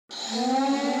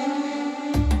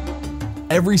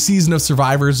Every season of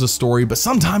Survivor is a story, but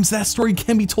sometimes that story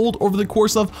can be told over the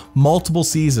course of multiple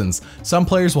seasons. Some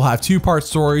players will have 2-part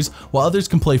stories, while others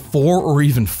can play 4 or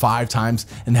even 5 times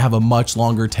and have a much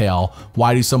longer tail.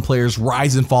 Why do some players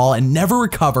rise and fall and never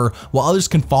recover, while others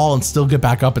can fall and still get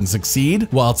back up and succeed?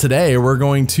 Well, today we're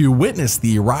going to witness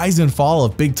the rise and fall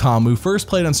of Big Tom, who first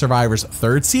played on Survivor's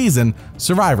 3rd season,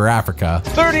 Survivor Africa.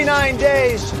 39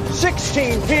 days,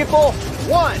 16 people,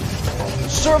 1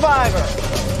 survivor.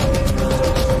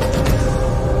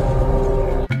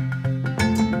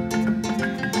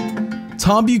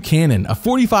 Tom Buchanan, a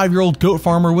 45-year-old goat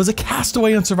farmer, was a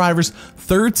castaway on Survivor's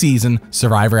 3rd season,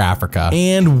 Survivor Africa.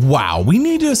 And wow, we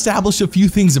need to establish a few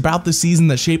things about this season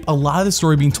that shape a lot of the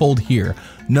story being told here.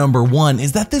 Number 1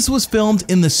 is that this was filmed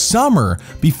in the summer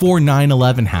before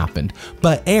 9/11 happened,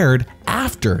 but aired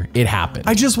after it happened.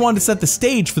 I just wanted to set the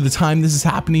stage for the time this is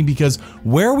happening, because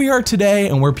where we are today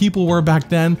and where people were back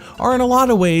then are in a lot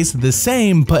of ways the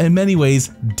same, but in many ways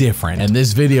different. And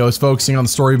this video is focusing on the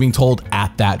story being told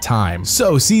at that time.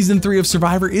 So season 3 of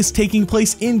Survivor is taking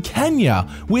place in Kenya,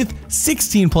 with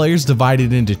 16 players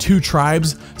divided into 2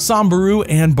 tribes, Samburu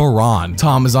and Boran.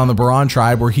 Tom is on the Boran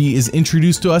tribe, where he is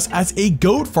introduced to us as a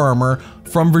goat farmer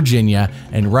from Virginia,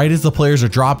 and right as the players are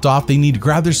dropped off, they need to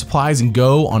grab their supplies and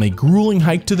go on a grueling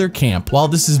hike to their camp. While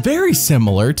this is very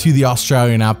similar to the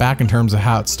Australian outback in terms of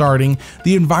how it's starting,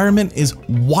 the environment is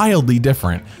wildly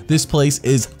different. This place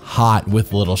is hot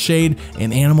with little shade,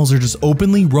 and animals are just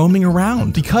openly roaming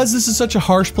around. Because this is such a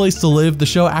harsh place to live, the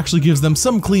show actually gives them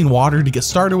some clean water to get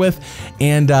started with,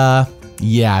 and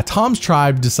yeah, Tom's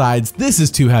tribe decides this is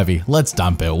too heavy. Let's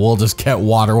dump it. We'll just get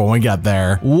water when we get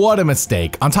there. What a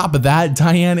mistake. On top of that,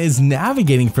 Diane is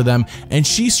navigating for them, and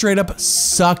she straight up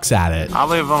sucks at it. I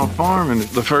live on a farm, and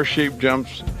the first sheep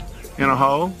jumps in a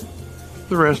hole,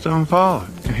 the rest of them follow.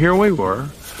 And here we were,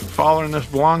 following this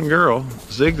blonde girl,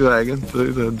 zigzagging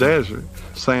through the desert,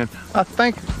 saying, I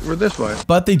think we're this way.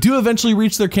 But they do eventually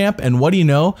reach their camp, and what do you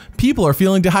know? People are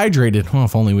feeling dehydrated. Well,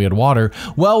 if only we had water.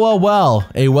 Well,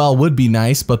 a well would be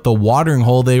nice, but the watering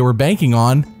hole they were banking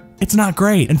on, it's not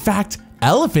great. In fact,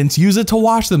 elephants use it to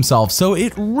wash themselves, so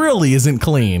it really isn't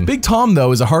clean. Big Tom,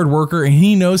 though, is a hard worker, and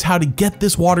he knows how to get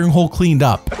this watering hole cleaned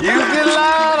up. You get a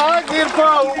line, I get a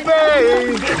pole,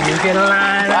 babe. You get a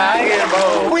line, I get a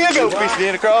pole. We'll go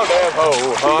fishing across that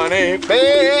hole, honey,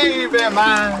 baby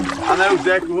mine. I know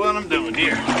exactly what I'm doing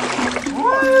here.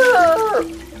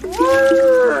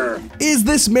 Is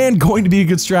this man going to be a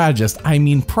good strategist? I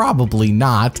mean, probably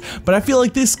not, but I feel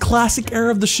like this classic era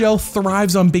of the show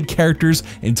thrives on big characters,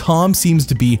 and Tom seems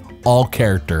to be all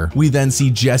character. We then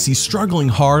see Jesse struggling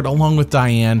hard along with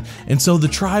Diane, and so the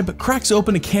tribe cracks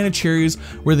open a can of cherries,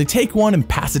 where they take one and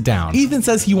pass it down. Ethan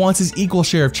says he wants his equal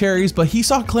share of cherries, but he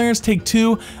saw Clarence take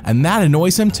 2, and that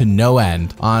annoys him to no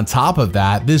end. On top of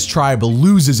that, this tribe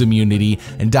loses immunity,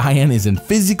 and Diane is in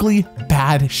physically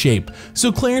bad shape.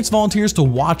 So Clarence volunteers to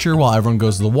watch her while everyone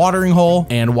goes to the watering hole,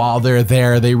 and while they're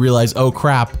there, they realize, oh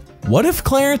crap, what if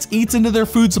Clarence eats into their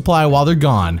food supply while they're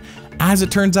gone? As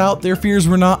it turns out, their fears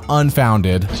were not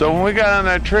unfounded. So when we got on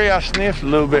that tree, I sniffed a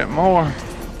little bit more.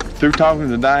 Through talking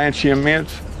to Diane, she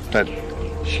admits that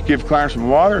she gave Clarence some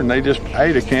water, and they just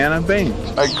ate a can of beans.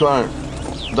 Hey Clarence,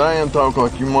 Diane talked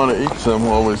like you want to eat some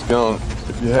while we're gone.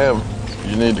 If you haven't,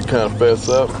 you need to kind of fess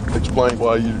up, explain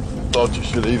why you thought you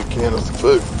should eat a can of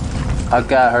food. I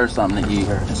got her something to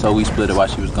eat, so we split it while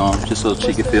she was gone, just so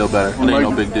she could feel better. It ain't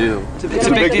no big deal. It's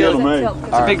a big deal to me.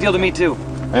 It's a big deal to me too.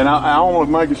 And I want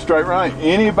to make it straight right.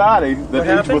 Anybody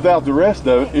that eats without the rest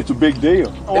of it, it's a big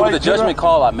deal. It was a judgment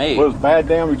call I made. Well, it was bad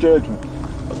damn judgment.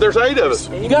 There's 8 of us.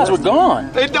 You guys were gone.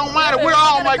 It don't matter. We're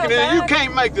all making it. You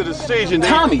can't make the decision.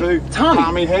 Tommy,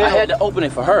 hell. I had to open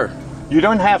it for her. You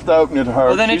don't have to open it to her.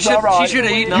 Well, then She's all right. she should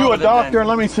have eaten You all a of it doctor? then.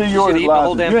 Let me see She yours should've eaten the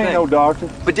whole license. damn You ain't thing. no doctor.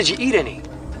 But did you eat any?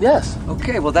 Yes.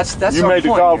 Okay, well that's You our made the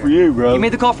point call here. for you, bro. You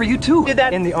made the call for you too. You did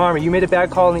that in the Army. You made a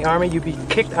bad call in the Army, you'd be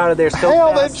kicked out of there so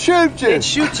Hell, fast. they'd shoot you. They'd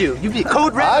shoot you. You'd be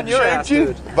code red on your ass, dude.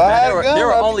 If I had a gun, There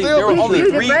were I'd only still be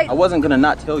shooting. 3. I wasn't gonna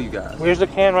not tell you guys. Where's the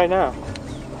can right now?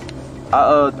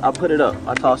 I put it up.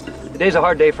 I tossed it. Today's a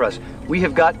hard day for us. We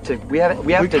have to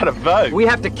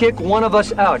kick one of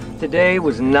us out. Today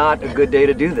was not a good day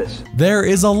to do this. There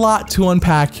is a lot to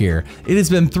unpack here. It has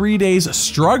been 3 days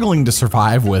struggling to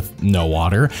survive with no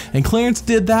water, and Clarence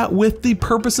did that with the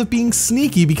purpose of being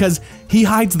sneaky because he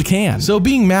hides the can. So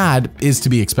being mad is to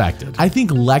be expected. I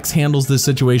think Lex handles this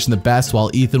situation the best, while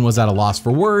Ethan was at a loss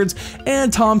for words,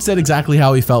 and Tom said exactly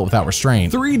how he felt without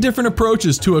restraint. 3 different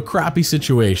approaches to a crappy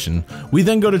situation. We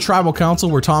then go to tribal council,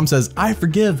 where Tom says, I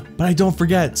forgive, but I don't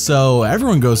forget. So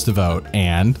everyone goes to vote,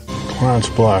 and Clarence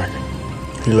Black,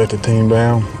 he let the team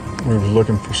down. We were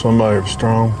looking for somebody who was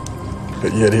strong,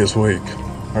 but yet is weak.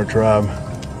 Our tribe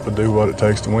will do what it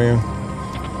takes to win,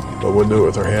 but we'll do it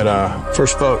with our head high.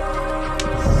 First vote.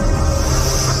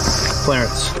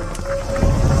 Clarence.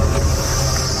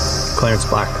 Clarence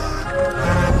Black.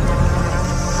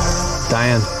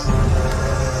 Diane.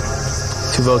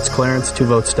 2 votes Clarence, 2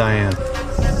 votes Diane.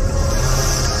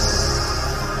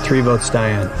 3 votes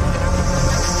Diane.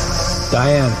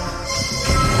 Diane.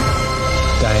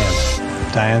 Diane.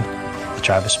 Diane, the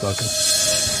tribe has spoken.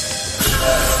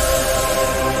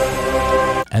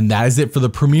 And that is it for the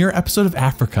premiere episode of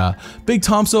Africa. Big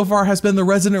Tom so far has been the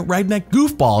resident redneck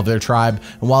goofball of their tribe,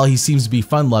 and while he seems to be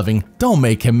fun-loving, don't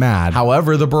make him mad.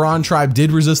 However, the Buchanan tribe did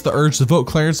resist the urge to vote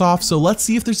Clarence off, so let's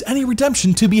see if there's any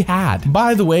redemption to be had.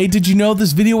 By the way, did you know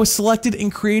this video was selected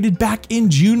and created back in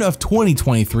June of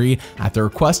 2023 at the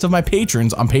request of my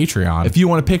patrons on Patreon? If you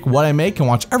want to pick what I make and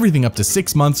watch everything up to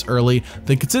 6 months early,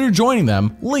 then consider joining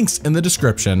them, links in the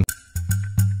description.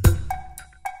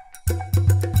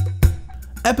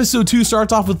 Episode 2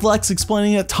 starts off with Lex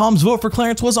explaining that Tom's vote for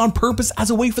Clarence was on purpose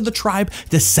as a way for the tribe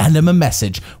to send him a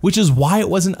message, which is why it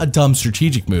wasn't a dumb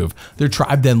strategic move. Their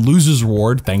tribe then loses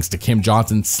reward thanks to Kim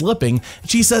Johnson slipping.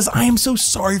 She says, "I am so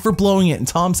sorry for blowing it," and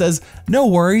Tom says, "No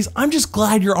worries, I'm just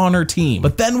glad you're on our team."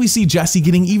 But then we see Jessie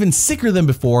getting even sicker than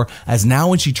before, as now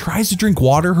when she tries to drink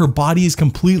water, her body is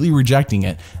completely rejecting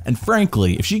it. And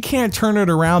frankly, if she can't turn it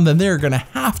around, then they're gonna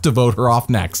have to vote her off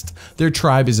next. Their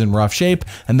tribe is in rough shape,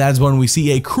 and that is when we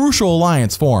see a crucial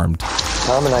alliance formed.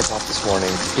 Tom and I talked this morning.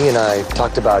 He and I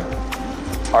talked about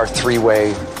our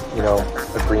 3-way,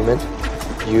 agreement.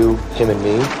 You, him, and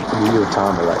me. You and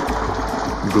Tom are like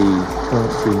the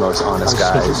 3 most honest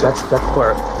guys. That's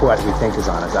what we think is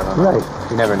honest. I don't know.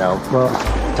 Right. You never know. Well,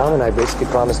 Tom and I basically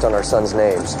promised on our sons'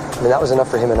 names. I mean, that was enough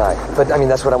for him and I. But I mean,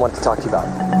 that's what I wanted to talk to you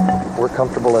about. We're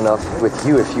comfortable enough with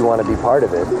you, if you want to be part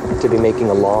of it, to be making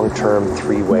a long-term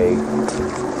 3-way.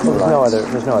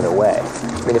 There's no other way.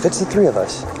 I mean, if it's the 3 of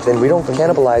us, then we don't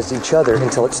cannibalize each other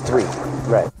until it's 3.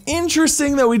 Right.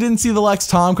 Interesting that we didn't see the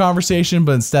Lex-Tom conversation,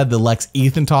 but instead the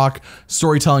Lex-Ethan talk.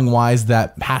 Storytelling-wise,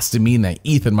 that has to mean that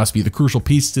Ethan must be the crucial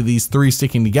piece to these 3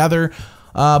 sticking together.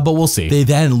 But we'll see. They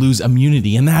then lose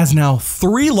immunity, and that has now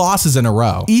 3 losses in a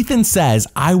row. Ethan says,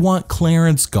 "I want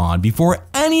Clarence gone before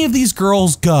any of these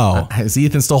girls go." Is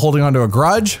Ethan still holding on to a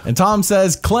grudge? And Tom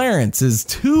says, "Clarence is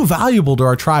too valuable to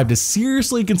our tribe to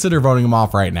seriously consider voting him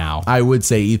off right now." I would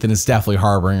say Ethan is definitely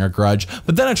harboring a grudge,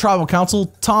 but then at tribal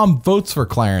council, Tom votes for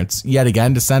Clarence yet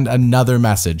again to send another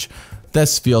message.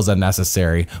 This feels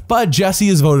unnecessary, but Jessie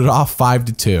is voted off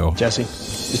 5-2. Jessie,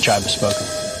 the tribe has spoken.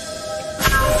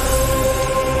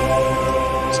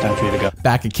 Time for you to go.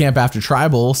 Back at camp after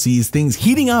tribal sees things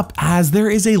heating up as there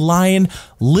is a lion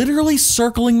literally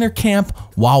circling their camp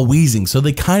while wheezing, so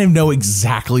they kind of know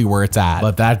exactly where it's at.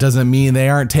 But that doesn't mean they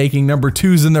aren't taking number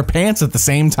 2s in their pants at the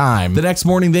same time. The next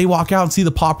morning they walk out and see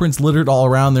the paw prints littered all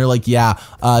around. They're like, yeah,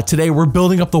 today we're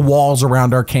building up the walls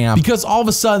around our camp, because all of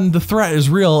a sudden the threat is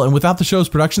real, and without the show's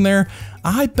production there,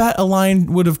 I bet a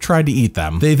lion would have tried to eat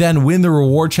them. They then win the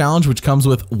reward challenge, which comes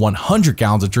with 100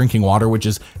 gallons of drinking water, which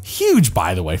is huge,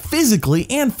 by the way, physically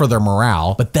and for their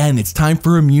morale. But then it's time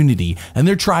for immunity, and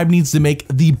their tribe needs to make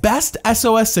the best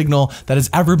SOS signal that has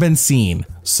ever been seen.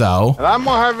 So, and I'm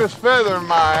gonna have this feather in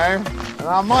my aim, and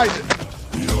I might.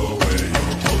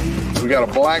 We got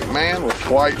a black man with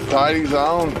white tighties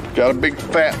on. Got a big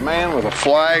fat man with a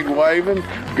flag waving.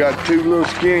 Got 2 little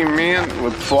skinny men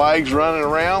with flags running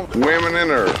around. Women in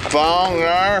their thong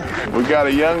there. We got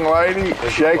a young lady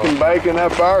shaking bacon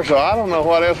up there, so I don't know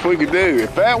what else we could do.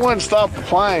 If that wouldn't stop the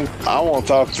plane, I want to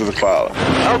talk to the pilot.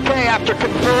 Okay, after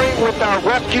conferring with our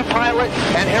rescue pilot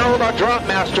and Harold, our drop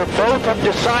master, both have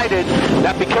decided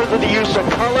that because of the use of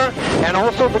color and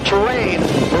also the terrain,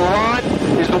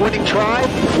 Buchanan is the winning tribe.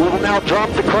 We will now drop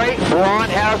the crate. Buchanan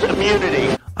has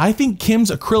immunity. I think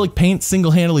Kim's acrylic paint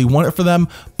single-handedly won it for them,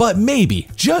 but maybe,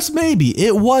 just maybe,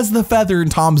 it was the feather in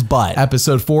Tom's butt.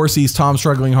 Episode 4 sees Tom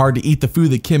struggling hard to eat the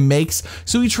food that Kim makes,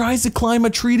 so he tries to climb a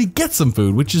tree to get some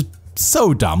food, which is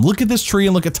so dumb. Look at this tree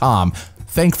and look at Tom.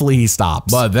 Thankfully he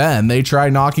stops. But then they try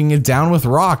knocking it down with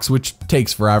rocks, which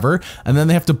takes forever, and then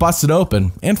they have to bust it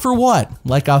open. And for what?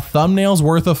 Like a thumbnail's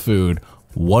worth of food.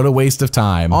 What a waste of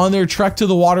time. On their trek to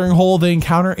the watering hole, they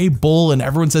encounter a bull, and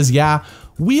everyone says, yeah,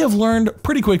 we have learned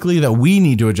pretty quickly that we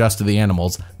need to adjust to the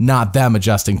animals, not them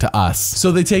adjusting to us.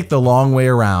 So they take the long way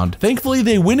around. Thankfully,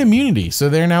 they win immunity, so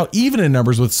they're now even in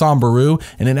numbers with Sambaru,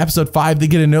 and in episode 5, they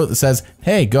get a note that says,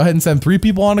 hey, go ahead and send 3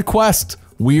 people on a quest.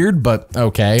 Weird, but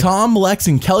okay. Tom, Lex,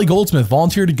 and Kelly Goldsmith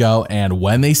volunteer to go, and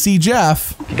when they see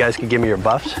Jeff... You guys can give me your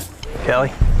buffs.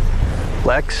 Kelly,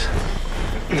 Lex,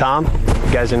 Tom.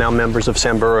 You guys are now members of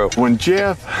Samburu. When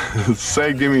Jeff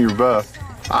said, give me your buff,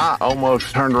 I almost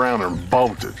turned around and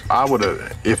bolted. I would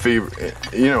have, if he,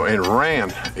 and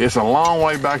ran. It's a long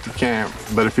way back to camp,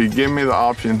 but if he'd give me the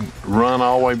option, run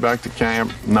all the way back to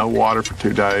camp, no water for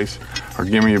 2 days, or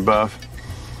give me your buff,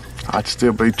 I'd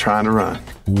still be trying to run.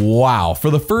 Wow, for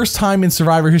the first time in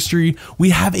Survivor history, we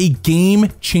have a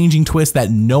game-changing twist that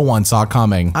no one saw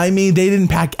coming. I mean, they didn't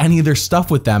pack any of their stuff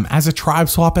with them, as a tribe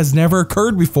swap has never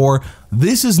occurred before.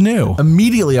 This is new.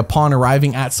 Immediately upon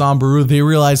arriving at Samburu, they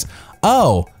realize,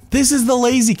 oh, this is the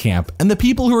lazy camp, and the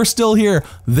people who are still here,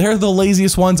 they're the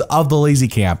laziest ones of the lazy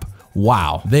camp.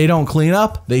 Wow, they don't clean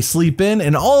up, they sleep in,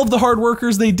 and all of the hard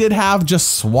workers they did have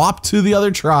just swapped to the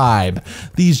other tribe.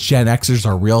 These Gen Xers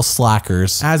are real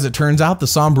slackers. As it turns out, the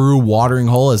Samburu watering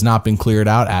hole has not been cleared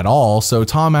out at all, so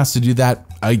Tom has to do that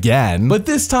again, but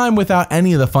this time without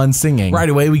any of the fun singing. Right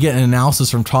away, we get an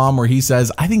analysis from Tom where he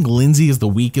says, I think Lindsay is the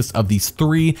weakest of these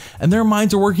three, and their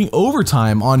minds are working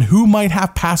overtime on who might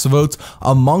have pass votes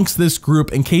amongst this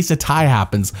group in case a tie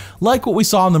happens, like what we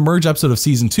saw in the merge episode of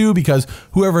season 2, because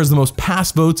whoever has the most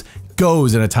pass votes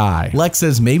goes in a tie. Lex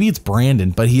says maybe it's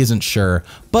Brandon, but he isn't sure.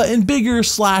 But in bigger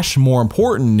 / more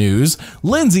important news,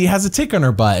 Lindsay has a tick on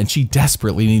her butt and she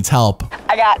desperately needs help.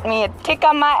 I got me a tick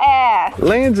on my ass.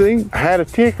 Lindsay had a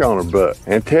tick on her butt.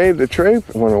 And tell you the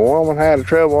truth, when a woman had a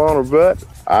trouble on her butt,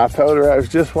 I told her that was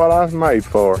just what I was made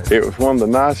for. It was one of the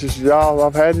nicest jobs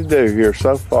I've had to do here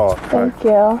so far. Thank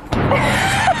you.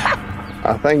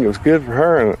 I think it was good for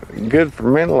her and good for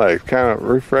mentally, kind of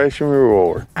refreshing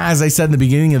reward. As I said in the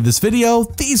beginning of this video,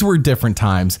 these were different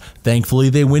times. Thankfully,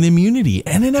 they win immunity.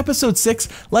 And in episode 6,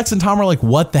 Lex and Tom are like,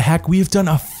 what the heck? We have done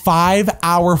a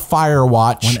 5-hour fire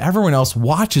watch when everyone else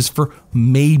watches for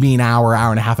maybe an hour,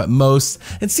 hour and a half at most,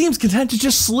 and seems content to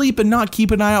just sleep and not keep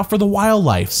an eye out for the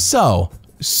wildlife. So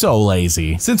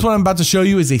lazy. Since what I'm about to show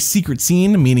you is a secret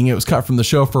scene, meaning it was cut from the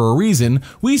show for a reason,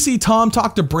 we see Tom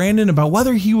talk to Brandon about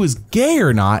whether he was gay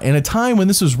or not in a time when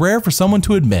this was rare for someone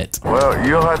to admit. Well,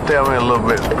 you'll have to tell me a little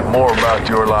bit more about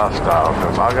your lifestyle,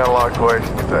 because I got a lot of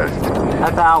questions to ask you.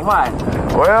 About what?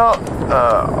 Well,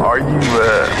 are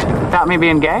you, About me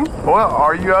being gay? well,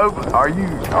 are you open? Are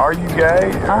you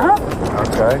gay? Uh-huh.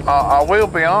 Okay. I will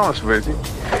be honest with you.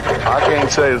 I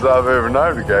can't say as I've ever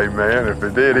known a gay man. If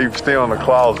it did, he was still in the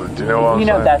closet. You know what I'm saying? You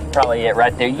know, that's probably it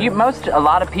right there. A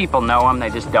lot of people know him, they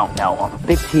just don't know him.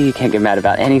 Big T, you can't get mad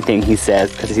about anything he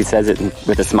says because he says it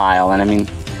with a smile. And I mean,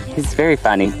 he's very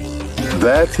funny.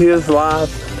 That's his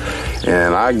life,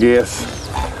 and I guess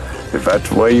if that's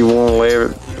the way you want to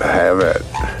live it, have it.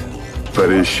 But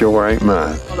it sure ain't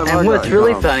mine. And what's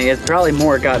really funny is probably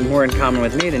got more in common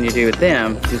with me than you do with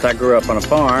them, since I grew up on a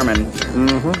farm and...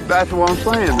 That's what I'm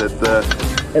saying,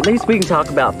 that at least we can talk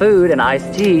about food and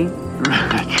iced tea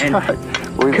and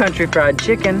country fried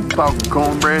chicken. Talking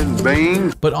cornbread and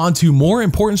beans. But on to more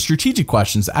important strategic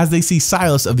questions as they see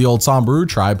Silas of the old Samburu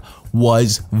tribe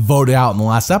was voted out in the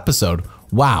last episode.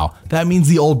 Wow, that means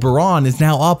the old Baron is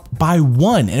now up by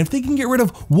 1, and if they can get rid of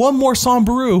one more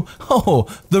Samburu,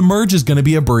 the merge is gonna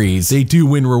be a breeze. They do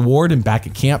win reward, and back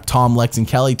at camp, Tom, Lex, and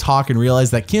Kelly talk and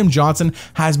realize that Kim Johnson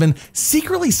has been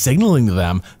secretly signaling to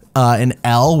them an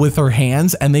L with her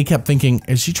hands, and they kept thinking,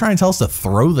 is she trying to tell us to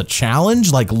throw the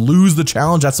challenge? Like lose the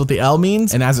challenge, that's what the L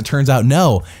means? And as it turns out,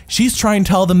 no, she's trying to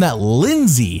tell them that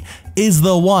Lindsay is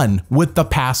the one with the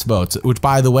pass votes, which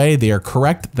by the way, they are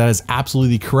correct. That is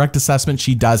absolutely the correct assessment.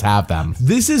 She does have them.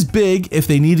 This is big if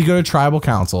they need to go to tribal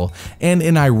council, and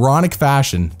in ironic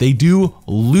fashion, they do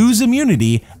lose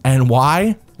immunity. And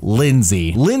why?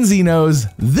 Lindsay knows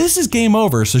this is game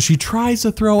over, so she tries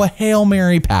to throw a Hail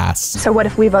Mary pass. So what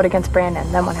if we vote against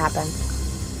Brandon? Then what happens?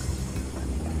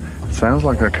 Sounds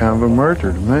like a kind of a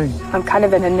merger to me. I'm kind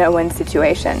of in a no-win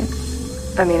situation.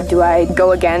 I mean, do I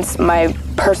go against my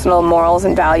personal morals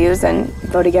and values and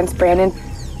vote against Brandon?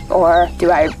 Or do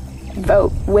I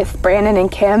vote with Brandon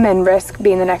and Kim and risk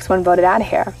being the next one voted out of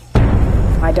here?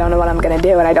 I don't know what I'm gonna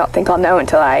do, and I don't think I'll know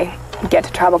until I get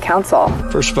to tribal council.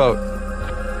 First vote.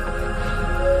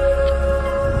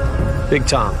 Big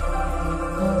Tom.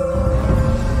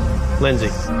 Lindsay.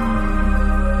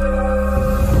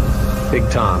 Big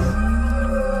Tom.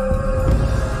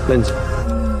 Lindsay.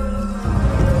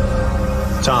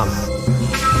 Tom.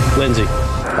 Lindsay.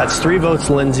 That's 3 votes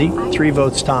Lindsay, 3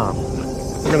 votes Tom.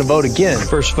 We're gonna vote again.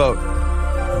 First vote.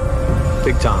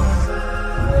 Big Tom.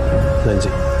 Lindsay.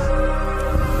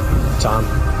 Tom.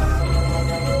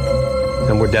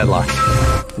 And we're deadlocked.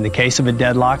 In the case of a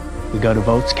deadlock, we go to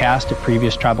votes cast at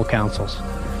previous tribal councils.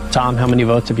 Tom, how many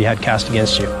votes have you had cast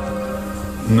against you?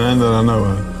 None that I know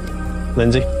of.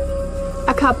 Lindsay?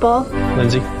 A couple.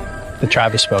 Lindsay, the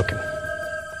tribe has spoken.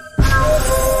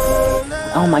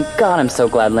 Oh my God, I'm so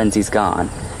glad Lindsay's gone.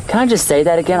 Can I just say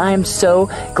that again? I am so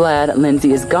glad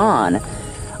Lindsay is gone.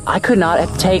 I could not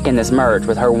have taken this merge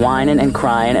with her whining and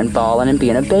crying and bawling and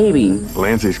being a baby.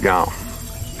 Lindsay's gone.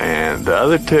 And the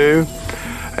other two,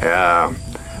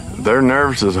 they're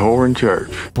nervous as a whore in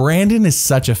church. Brandon is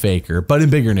such a faker, but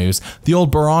in bigger news, the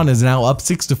old Baron is now up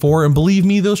 6-4, and believe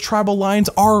me, those tribal lines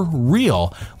are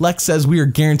real. Lex says we are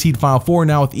guaranteed Final Four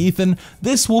now with Ethan.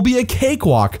 This will be a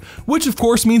cakewalk, which of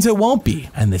course means it won't be.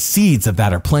 And the seeds of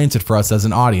that are planted for us as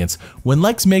an audience. When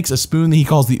Lex makes a spoon that he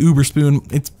calls the Uber spoon,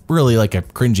 it's really like a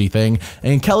cringy thing,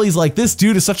 and Kelly's like, this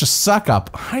dude is such a suck up,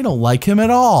 I don't like him at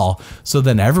all. So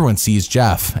then everyone sees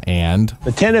Jeff, and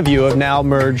the 10 of you have now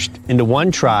merged into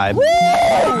one tribe.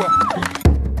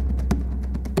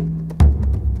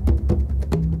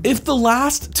 if the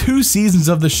last 2 seasons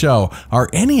of the show are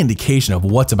any indication of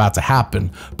what's about to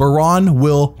happen, Baron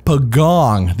will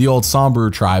pagong the old Sombrero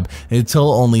tribe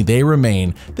until only they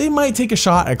remain. They might take a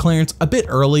shot at Clarence a bit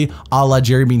early, a la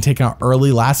Jerry being taken out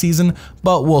early last season,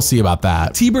 but we'll see about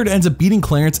that. T-Bird ends up beating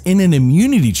Clarence in an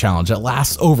immunity challenge that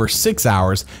lasts over 6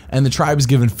 hours, and the tribe is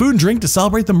given food and drink to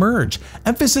celebrate the merge.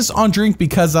 Emphasis on drink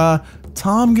because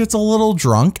Tom gets a little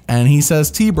drunk and he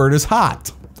says T-Bird is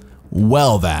hot.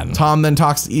 Well then. Tom then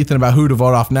talks to Ethan about who to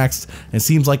vote off next, and it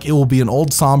seems like it will be an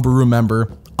old Sombrero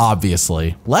member,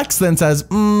 obviously. Lex then says,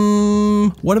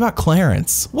 what about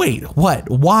Clarence? Wait, what?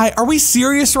 Why? Are we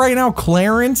serious right now,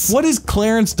 Clarence? What has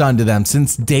Clarence done to them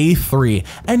since day 3?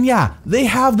 And yeah, they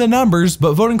have the numbers,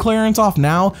 but voting Clarence off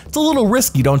now, it's a little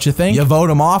risky, don't you think? You vote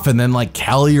him off and then like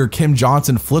Kelly or Kim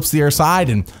Johnson flips the other side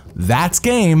and that's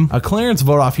game. A Clarence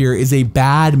vote off here is a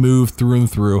bad move through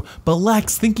and through, but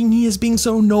Lex, thinking he is being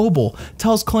so noble,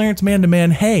 tells Clarence man to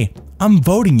man, hey, I'm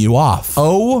voting you off.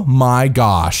 Oh my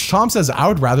gosh. Tom says I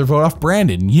would rather vote off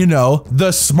Brandon. You know,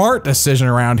 the smart decision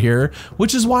around here,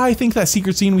 which is why I think that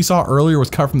secret scene we saw earlier was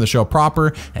cut from the show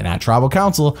proper, and at Tribal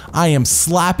Council, I am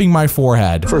slapping my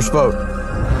forehead. First vote,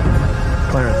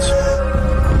 Clarence.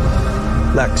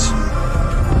 Lex.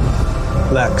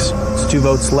 Lex. It's 2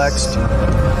 votes Lex.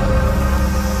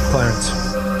 Clarence.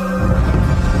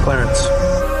 Clarence.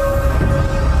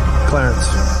 Clarence.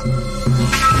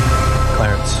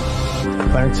 Clarence.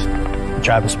 Clarence. The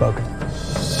tribe has spoken.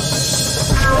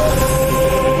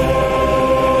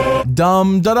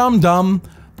 Dum da dum dum.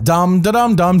 Dum da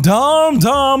dum dum dum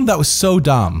dum. That was so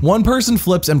dumb. One person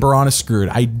flips and Baron is screwed.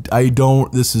 I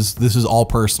don't, this is all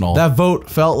personal. That vote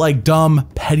felt like dumb,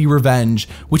 petty revenge,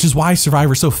 which is why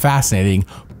Survivor's so fascinating.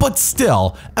 But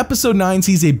still, episode 9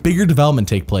 sees a bigger development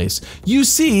take place. You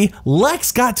see,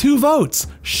 Lex got 2 votes.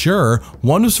 Sure,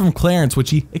 one was from Clarence, which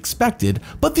he expected,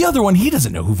 but the other one, he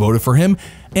doesn't know who voted for him.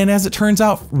 And as it turns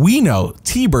out, we know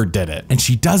T-Bird did it. And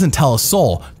she doesn't tell a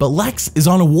soul, but Lex is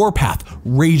on a warpath,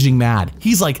 raging mad.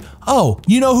 He's like, oh,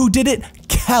 you know who did it?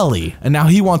 Kelly. And now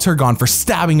he wants her gone for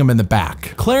stabbing him in the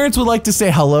back. Clarence would like to say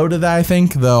hello to that, I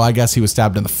think, though I guess he was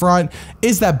stabbed in the front.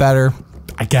 Is that better?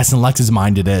 I guess in Lex's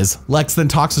mind it is. Lex then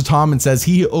talks to Tom and says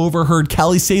he overheard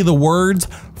Kelly say the words,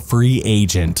 free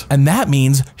agent. And that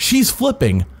means she's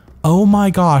flipping. Oh my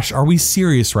gosh, are we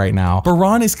serious right now?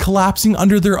 Baron is collapsing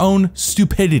under their own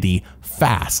stupidity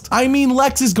fast. I mean,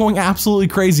 Lex is going absolutely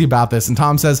crazy about this, and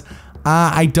Tom says,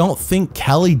 I don't think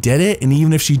Kelly did it, and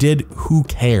even if she did, who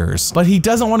cares? But he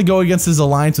doesn't want to go against his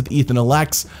alliance with Ethan and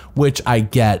Lex, which I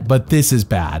get, but this is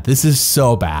bad. This is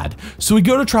so bad. So we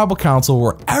go to Tribal Council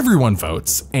where everyone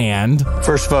votes, and...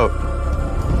 First vote.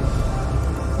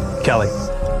 Kelly.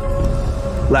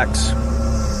 Lex.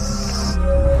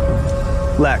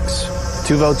 Lex.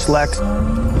 2 votes Lex.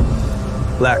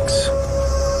 Lex.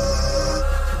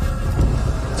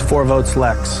 It's 4 votes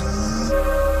Lex.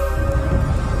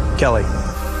 Kelly.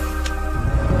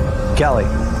 Kelly.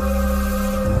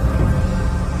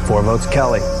 4 votes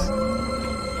Kelly.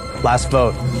 Last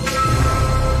vote.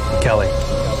 Kelly.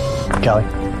 Kelly.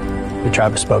 The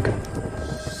tribe has spoken.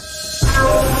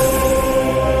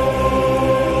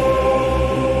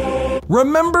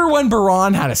 Remember when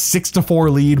Baron had a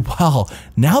 6-4 lead? Well,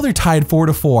 now they're tied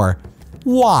 4-4.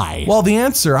 Why? Well, the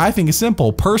answer I think is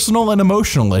simple: personal and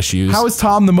emotional issues. How is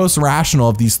Tom the most rational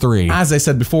of these 3? As I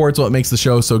said before, it's what makes the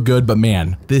show so good, but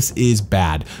man, this is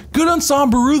bad. Good on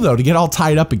Sombrero though to get all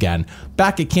tied up again.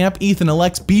 Back at camp, Ethan and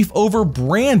Lex beef over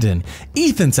Brandon.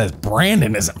 Ethan says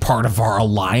Brandon isn't part of our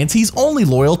alliance. He's only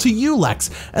loyal to you,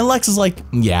 Lex. And Lex is like,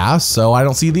 yeah, so I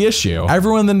don't see the issue.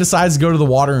 Everyone then decides to go to the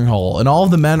watering hole, and all of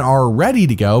the men are ready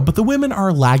to go, but the women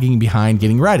are lagging behind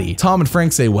getting ready. Tom and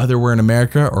Frank say whether we're in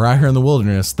America or out here in the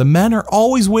wilderness, the men are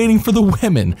always waiting for the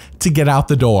women to get out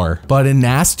the door. But in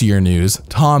nastier news,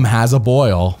 Tom has a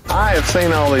boil. I have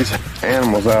seen all these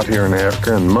animals out here in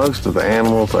Africa, and most of the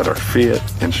animals that are fit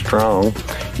and strong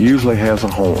usually has a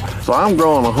horn. So I'm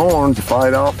growing a horn to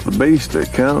fight off the beast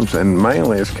that comes, and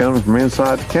mainly it's coming from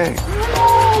inside the camp.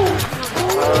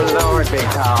 Oh Lord, Big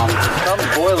Tom.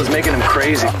 Tom's boil is making him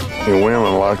crazy. And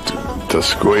women like to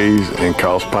squeeze and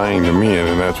cause pain to men,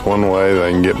 and that's one way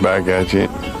they can get back at you.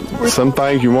 Some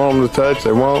things you want them to touch,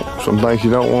 they won't. Some things you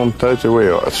don't want them to touch, they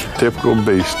will. It's a typical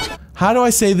beast. How do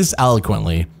I say this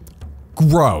eloquently?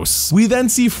 Gross. We then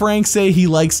see Frank say he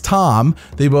likes Tom.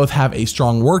 They both have a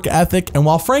strong work ethic, and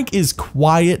while Frank is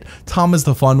quiet, Tom is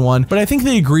the fun one, but I think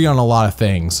they agree on a lot of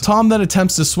things. Tom then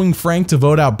attempts to swing Frank to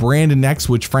vote out Brandon next,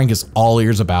 which Frank is all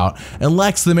ears about, and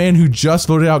Lex, the man who just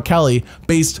voted out Kelly,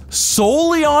 based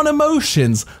solely on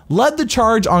emotions, led the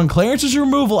charge on Clarence's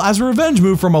removal as a revenge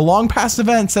move from a long past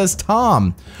event, says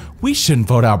Tom. We shouldn't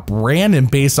vote out Brandon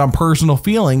based on personal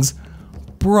feelings.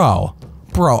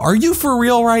 Bro, are you for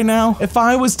real right now? If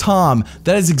I was Tom,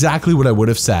 that is exactly what I would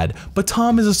have said. But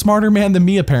Tom is a smarter man than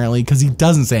me apparently, because he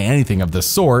doesn't say anything of the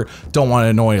sort. Don't want to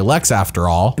annoy Lex after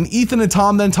all. And Ethan and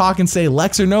Tom then talk and say,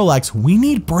 Lex or no Lex, we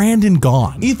need Brandon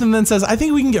gone. Ethan then says, I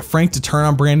think we can get Frank to turn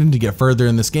on Brandon to get further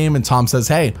in this game. And Tom says,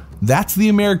 hey, that's the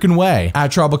American way.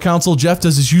 At Tribal Council, Jeff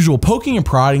does his usual poking and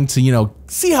prodding to,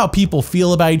 see how people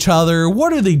feel about each other.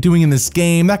 What are they doing in this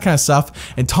game? That kind of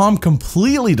stuff. And Tom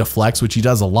completely deflects, which he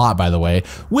does a lot, by the way,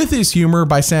 with his humor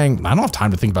by saying, I don't have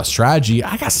time to think about strategy.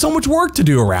 I got so much work to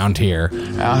do around here.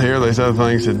 Out here, there's other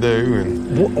things to do.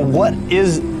 And what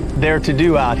is there to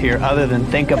do out here other than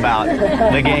think about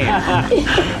the game?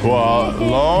 well,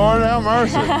 Lord have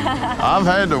mercy. I've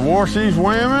had to wash these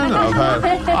women.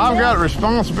 I've got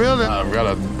responsibility. I've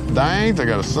got to dance. I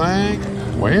got to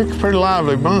sing. Well, you're a pretty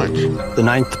lively bunch. The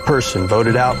 9th person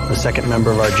voted out the 2nd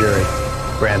member of our jury,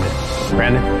 Brandon.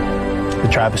 Brandon, the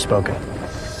tribe has spoken.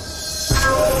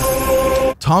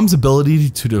 Tom's ability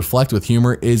to deflect with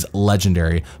humor is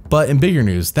legendary, but in bigger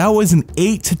news, that was an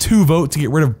 8-2 vote to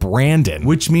get rid of Brandon,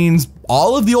 which means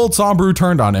all of the old Sombrew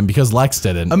turned on him because Lex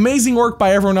didn't. Amazing work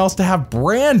by everyone else to have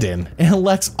Brandon and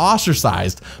Lex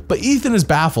ostracized, but Ethan is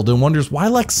baffled and wonders why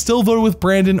Lex still voted with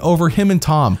Brandon over him and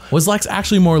Tom. Was Lex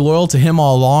actually more loyal to him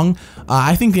all along?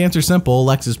 I think the answer is simple.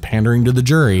 Lex is pandering to the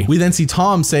jury. We then see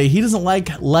Tom say he doesn't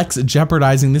like Lex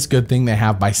jeopardizing this good thing they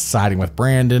have by siding with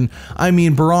Brandon. I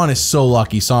mean, Baron is so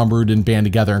lucky Sombrew didn't band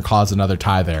together and cause another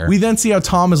tie there. We then see how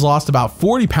Tom has lost about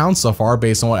 40 pounds so far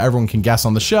based on what everyone can guess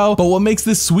on the show, but what makes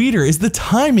this sweeter is the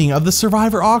timing of the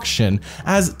Survivor auction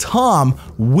as Tom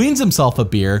wins himself a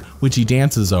beer, which he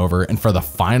dances over, and for the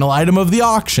final item of the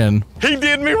auction, he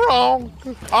did me wrong.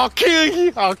 I'll kill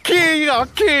you. I'll kill you. I'll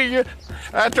kill you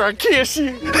after I kiss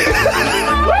you.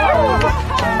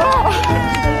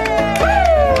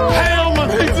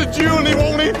 Hellman, he's a Jew and he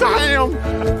won't eat the ham.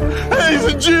 He's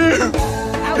a Jew.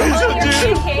 He's a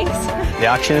Jew. The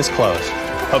auction is closed.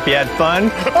 Hope you had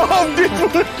fun. Oh, did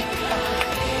we?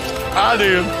 I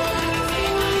did.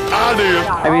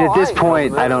 I mean, at this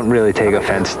point, I don't really take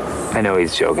offense. I know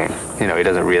he's joking. He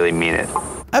doesn't really mean it.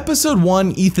 Episode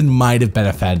 1, Ethan might have been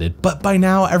offended, but by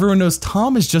now everyone knows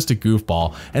Tom is just a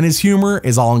goofball, and his humor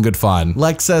is all in good fun.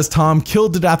 Lex says Tom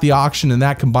killed it at the auction, and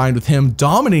that combined with him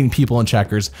dominating people in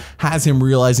checkers has him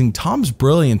realizing Tom's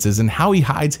brilliances and how he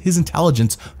hides his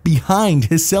intelligence behind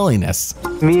his silliness.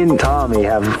 Me and Tommy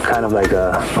have kind of like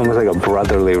almost like a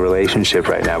brotherly relationship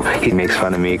right now. He makes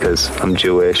fun of me because I'm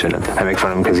Jewish, and I make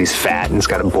fun of him because he's fat and he's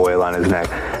got a boil on his neck.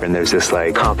 And there's this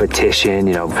like competition,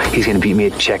 he's gonna beat me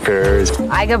at checkers.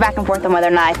 I go back and forth on whether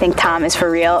or not I think Tom is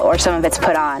for real or some of it's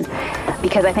put on,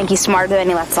 because I think he's smarter than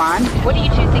he lets on. What do you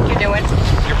two think you're doing?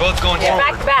 You're both going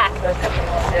back to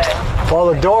back.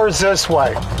 Well, the door's this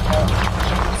way.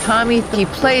 Tommy, he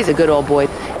plays a good old boy,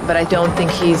 but I don't think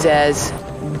he's as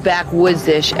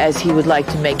backwoods-ish as he would like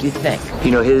to make you think.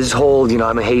 His whole,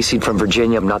 I'm a hayseed from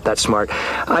Virginia, I'm not that smart.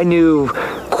 I knew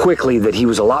quickly that he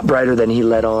was a lot brighter than he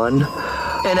let on.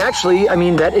 And actually,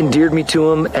 that endeared me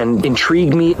to him and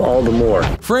intrigued me all the more.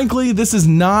 Frankly, this is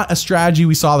not a strategy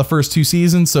we saw the first 2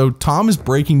 seasons, so Tom is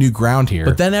breaking new ground here.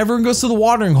 But then everyone goes to the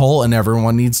watering hole and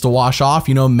everyone needs to wash off,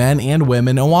 men and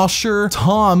women. And while sure,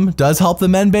 Tom does help the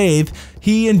men bathe,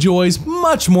 he enjoys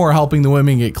much more helping the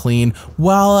women get clean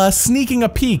while sneaking a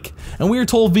peek. And we are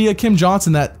told via Kim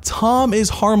Johnson that Tom is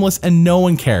harmless and no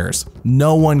one cares.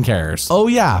 No one cares. Oh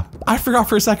yeah, I forgot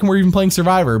for a second we're even playing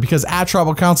Survivor because at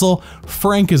Tribal Council,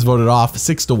 Frank is voted off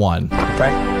 6-1.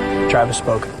 Frank, tribe has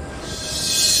spoken.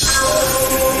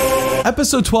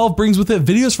 Episode 12 brings with it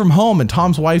videos from home, and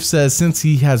Tom's wife says since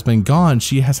he has been gone,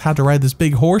 she has had to ride this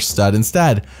big horse stud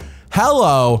instead.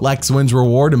 Hello! Lex wins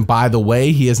reward, and by the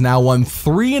way, he has now won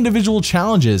 3 individual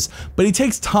challenges, but he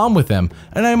takes Tom with him,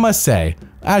 and I must say,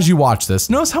 as you watch this,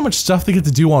 notice how much stuff they get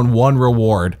to do on one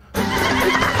reward. Just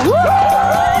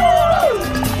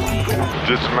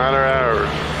a matter of hours.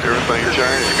 Everything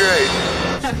changed great.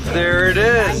 There it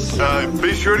is.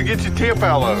 Be sure to get your tip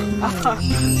out of it.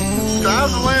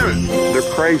 Sky's the limit.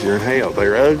 They're crazier than hell.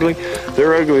 They're ugly.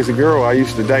 They're ugly as a girl I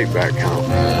used to date back home.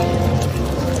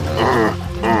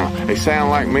 They sound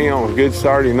like me on a good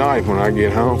Saturday night when I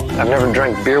get home. I've never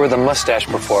drank beer with a mustache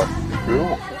before.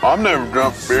 Cool. I've never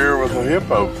drunk beer with a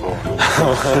hippo before.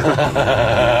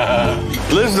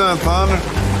 Listen, Thunder.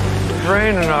 It's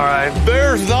raining all right.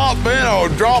 There's not been a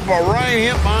drop of rain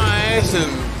hit my ass in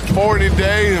 40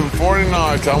 days and 40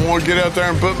 nights. I want to get out there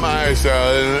and put my ass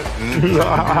out in it.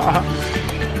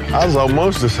 I was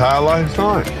almost as high last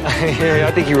night. Yeah,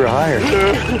 I think you were higher.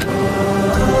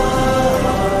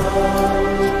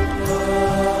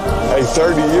 Hey,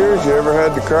 30 years, you ever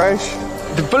had to crash?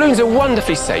 The balloons are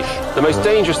wonderfully safe. The most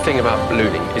dangerous thing about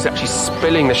ballooning is actually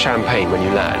spilling the champagne when you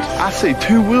land. I see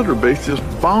 2 wildebeest just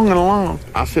bonging along.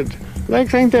 I said,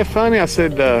 Lex, ain't that funny? I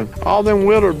said, all them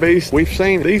wildebeest we've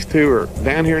seen, these 2 are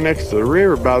down here next to the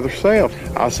river by themselves.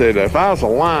 I said, if I was a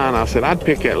lion, I said, I'd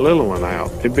pick that little one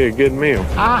out. It'd be a good meal.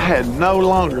 I had no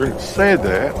longer said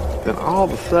that, then all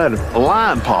of a sudden, a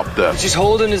lion popped up. She's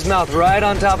holding his mouth right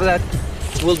on top of that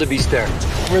wildebeest there.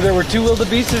 Where there were 2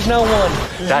 wildebeest, there's now 1.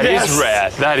 That is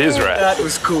rad. That is rad. That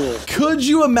was cool. Could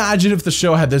you imagine if the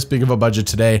show had this big of a budget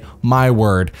today? My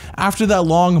word. After that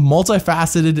long,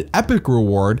 multifaceted, epic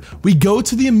reward, we go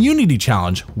to the immunity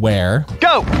challenge, where...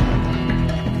 Go!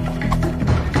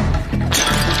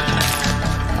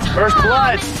 First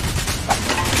blood.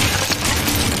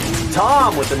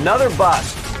 Tom with another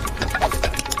bust.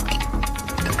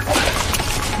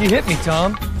 You hit me,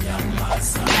 Tom.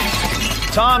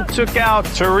 Tom took out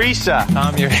Teresa.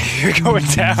 Tom, you're going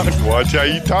down. Watch how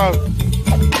you talk.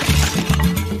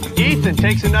 Ethan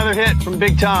takes another hit from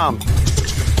Big Tom.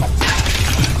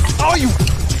 Oh, you...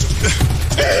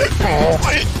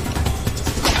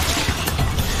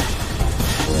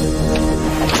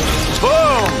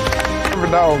 Boom! Every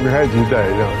dog has your day,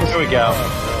 don't it? Here we go.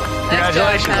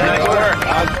 Congratulations. Nice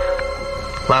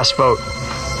work. Last vote.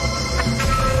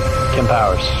 Kim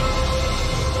Powers.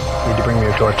 Need to bring me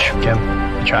your torch, Kim.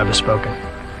 The tribe has spoken.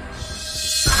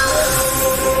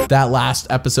 That last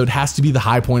episode has to be the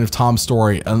high point of Tom's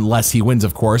story, unless he wins,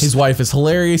 of course. His wife is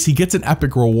hilarious, he gets an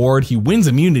epic reward, he wins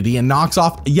immunity, and knocks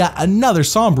off yet another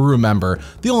Sombrew member.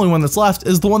 The only one that's left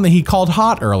is the one that he called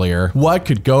hot earlier. What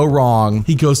could go wrong?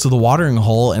 He goes to the watering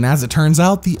hole, and as it turns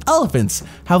out, the elephants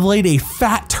have laid a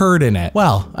fat turd in it.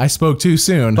 Well, I spoke too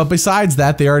soon. But besides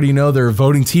that, they already know they're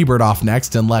voting T-Bird off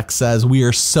next, and Lex says, we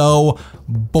are so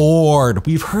bored.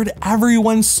 We've heard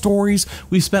everyone's stories.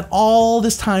 We've spent all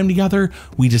this time together.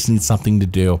 We just need something to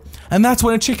do. And that's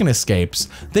when a chicken escapes.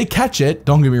 They catch it,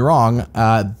 don't get me wrong,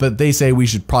 but they say we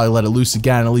should probably let it loose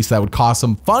again. At least that would cause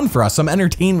some fun for us, some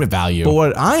entertainment value. But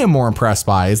what I am more impressed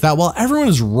by is that while everyone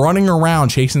is running around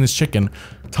chasing this chicken,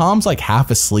 Tom's like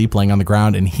half asleep laying on the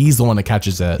ground, and he's the one that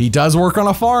catches it. He does work on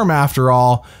a farm after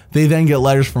all. They then get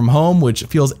letters from home, which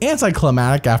feels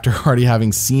anticlimactic after already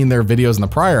having seen their videos in the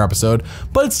prior episode,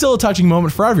 but it's still a touching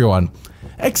moment for everyone.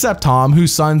 Except Tom,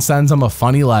 whose son sends him a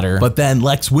funny letter. But then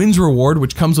Lex wins reward,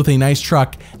 which comes with a nice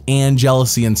truck, and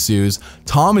jealousy ensues.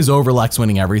 Tom is over Lex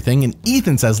winning everything, and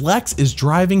Ethan says Lex is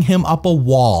driving him up a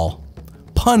wall.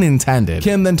 Pun intended.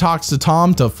 Kim then talks to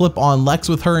Tom to flip on Lex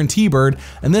with her and T-Bird,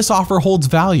 and this offer holds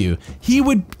value. He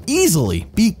would easily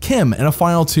beat Kim in a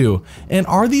final 2. And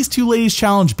are these 2 ladies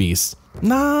challenge beasts?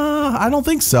 Nah, I don't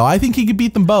think so. I think he could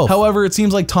beat them both. However, it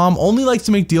seems like Tom only likes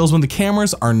to make deals when the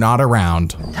cameras are not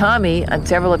around. Tommy, on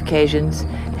several occasions,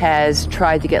 has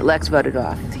tried to get Lex voted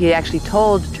off. He actually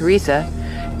told Teresa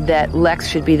that Lex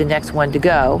should be the next one to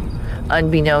go,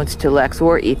 unbeknownst to Lex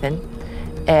or Ethan.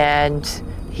 And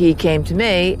he came to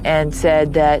me and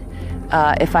said that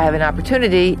if I have an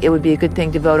opportunity, it would be a good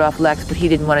thing to vote off Lex, but he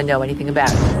didn't want to know anything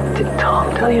about it. Did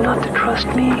Tom tell you not to trust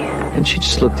me? And she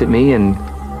just looked at me and,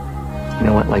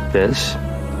 went like this.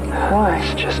 Why?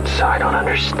 It's just so I don't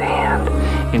understand.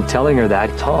 In telling her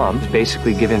that, Tom's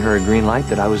basically given her a green light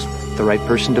that I was the right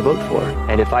person to vote for.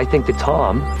 And if I think that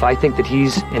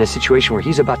he's in a situation where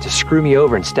he's about to screw me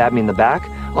over and stab me in the back,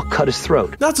 I'll cut his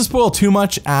throat. Not to spoil too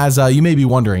much, as you may be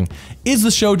wondering, is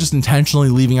the show just intentionally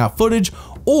leaving out footage,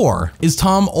 Or is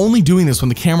Tom only doing this when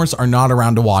the cameras are not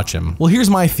around to watch him? Well, here's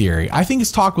my theory. I think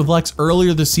his talk with Lex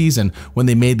earlier this season when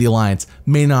they made the alliance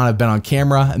may not have been on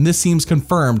camera, and this seems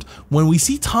confirmed when we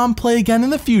see Tom play again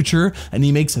in the future and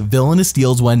he makes villainous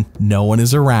deals when no one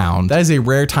is around. That is a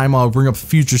rare time I'll bring up the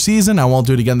future season. I won't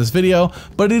do it again in this video,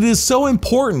 but it is so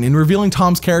important in revealing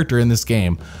Tom's character in this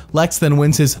game. Lex then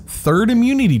wins his third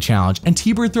immunity challenge, and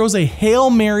T-Bird throws a Hail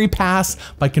Mary pass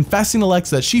by confessing to Lex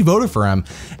that she voted for him.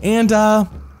 And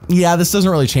yeah, this doesn't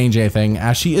really change anything,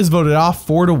 as she is voted off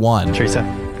 4-1. Teresa,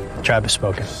 tribe has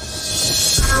spoken.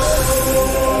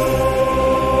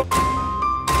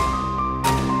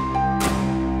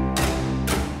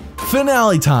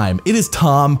 Finale time. It is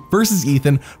Tom versus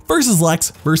Ethan versus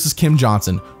Lex versus Kim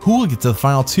Johnson. Who will get to the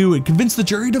final two and convince the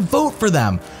jury to vote for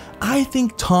them? I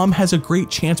think Tom has a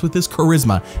great chance with his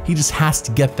charisma. He just has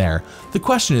to get there. The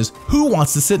question is, who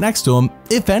wants to sit next to him,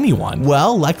 if anyone?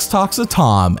 Well, Lex talks to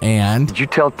Tom and... Did you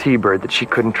tell T-Bird that she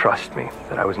couldn't trust me,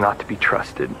 that I was not to be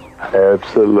trusted?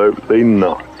 Absolutely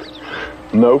not.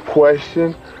 No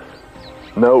question,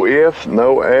 no ifs,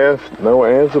 no ands, no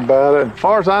ands about it. As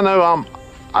far as I know,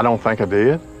 I don't think I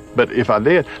did. But if I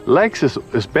did, Lex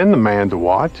has been the man to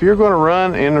watch. You're going to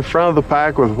run in front of the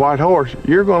pack with a white horse,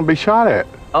 you're going to be shot at.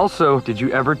 Also, did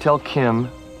you ever tell Kim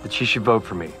that she should vote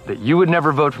for me? That you would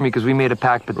never vote for me because we made a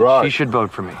pact, but that she should vote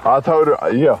for me? I told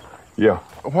her, yeah.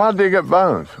 Why dig up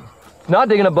bones? Not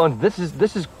digging up bones.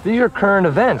 These are current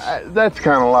events. That's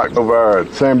kind of like over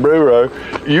at San Bruno.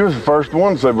 You was the first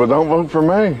one to say, well, don't vote for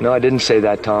me. No, I didn't say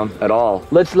that, Tom, at all.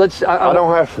 Let's. I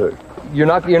don't have to. You're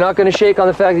not going to shake on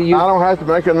the fact that you... I don't have to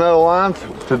make another line.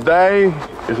 Today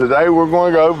is the day we're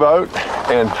going to go vote,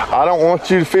 and I don't want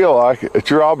you to feel like that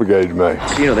you're obligated to me.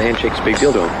 You know, the handshake's a big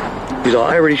deal to him. He's all,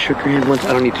 I already shook your hand once,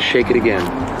 I don't need to shake it again.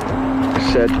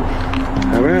 I said,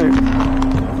 all right.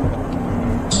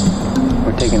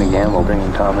 We're taking a gamble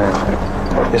bringing Tom in.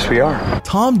 Yes, we are.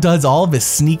 Tom does all of his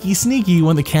sneaky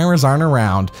when the cameras aren't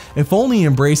around. If only he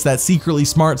embraced that secretly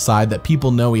smart side that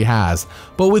people know he has.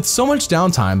 But with so much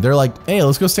downtime, they're like, hey,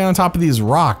 let's go stand on top of these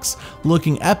rocks.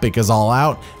 Looking epic as all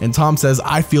out. And Tom says,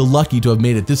 I feel lucky to have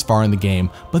made it this far in the game.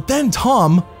 But then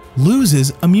Tom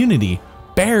loses immunity.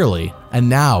 Barely. And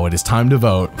now it is time to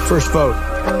vote. First vote.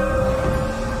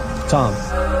 Tom.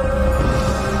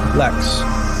 Lex.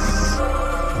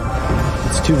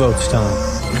 It's 2 votes, Tom.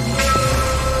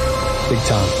 Big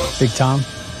Tom. Big Tom.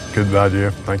 Goodbye,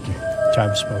 Jeff. Thank you.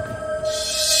 Tribe spoken.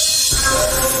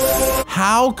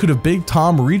 How could a Big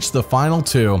Tom reach the final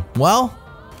 2? Well,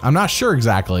 I'm not sure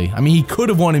exactly. I mean, he could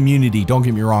have won immunity, don't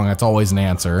get me wrong, that's always an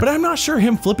answer. But I'm not sure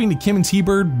him flipping to Kim and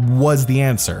T-Bird was the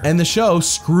answer. And the show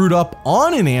screwed up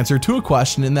on an answer to a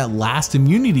question in that last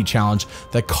immunity challenge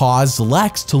that caused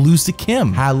Lex to lose to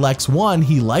Kim. Had Lex won,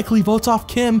 he likely votes off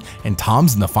Kim, and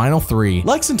Tom's in the final 3.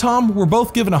 Lex and Tom were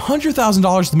both given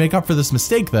 $100,000 to make up for this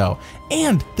mistake though,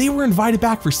 and they were invited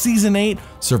back for Season 8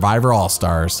 Survivor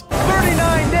All-Stars.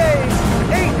 39 days,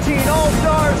 18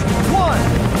 All-Stars, 1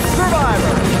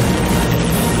 Survivor.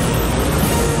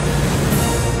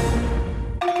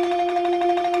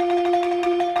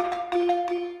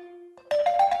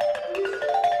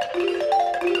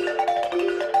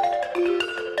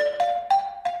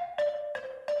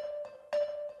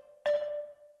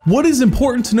 What is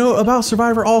important to note about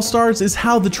Survivor All-Stars is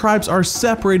how the tribes are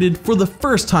separated. For the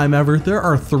first time ever, there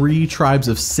are 3 tribes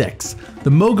of 6. The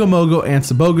Mogo Mogo and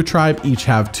Saboga tribe each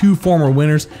have 2 former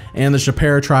winners, and the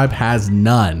Shapera tribe has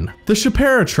none. The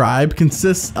Shapera tribe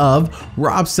consists of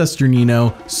Rob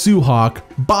Sesternino, Sue Hawk,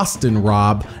 Boston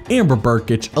Rob, Amber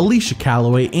Burkich, Alicia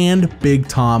Calloway, and Big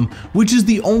Tom, which is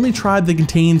the only tribe that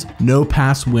contains no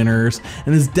past winners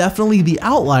and is definitely the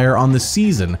outlier on the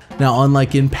season. Now,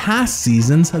 unlike in past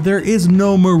seasons, there is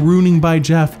no marooning by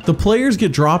Jeff. The players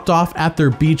get dropped off at their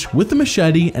beach with a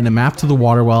machete and a map to the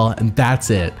water well, and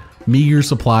that's it. Meager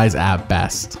supplies at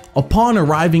best. Upon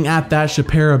arriving at that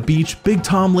Shapera beach, Big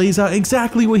Tom lays out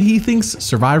exactly what he thinks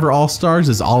Survivor All-Stars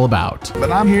is all about.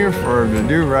 But I'm here for the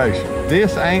duration.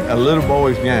 This ain't a little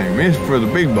boy's game. It's for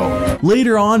the big boys.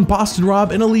 Later on, Boston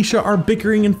Rob and Alicia are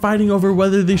bickering and fighting over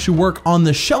whether they should work on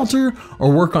the shelter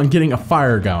or work on getting a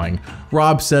fire going.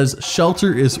 Rob says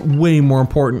shelter is way more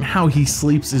important. How he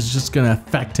sleeps is just gonna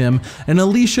affect him. And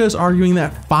Alicia is arguing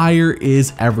that fire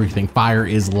is everything. Fire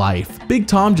is life. Big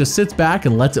Tom just sits back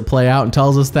and lets it play out and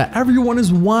tells us that everyone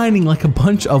is whining like a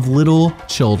bunch of little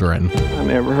children. I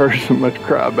never heard so much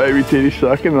crybaby titty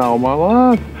sucking in all my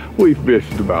life. We've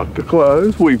bitched about the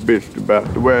clothes, we've bitched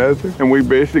about the weather, and we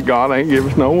bitched that God ain't give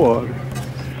us no water.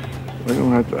 We're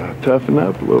gonna have to toughen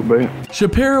up a little bit.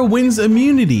 Shapira wins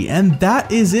immunity, and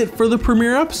that is it for the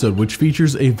premiere episode, which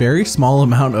features a very small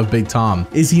amount of Big Tom.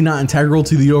 Is he not integral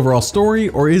to the overall story,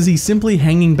 or is he simply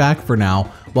hanging back for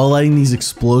now while letting these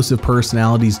explosive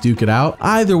personalities duke it out?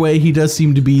 Either way, he does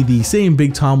seem to be the same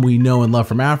Big Tom we know and love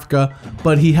from Africa,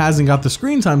 but he hasn't got the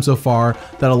screen time so far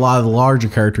that a lot of the larger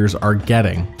characters are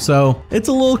getting. So it's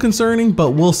a little concerning,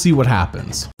 but we'll see what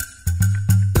happens.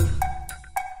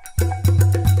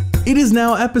 It is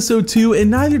now episode 2 and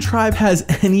neither tribe has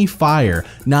any fire,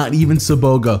 not even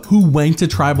Saboga, who went to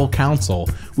tribal council,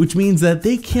 which means that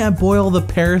they can't boil the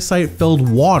parasite-filled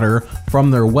water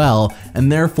from their well, and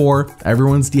therefore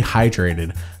everyone's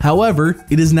dehydrated. However,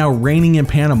 it is now raining in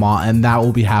Panama, and that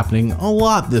will be happening a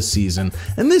lot this season,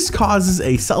 and this causes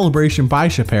a celebration by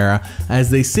Shapira as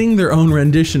they sing their own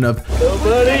rendition of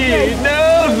Nobody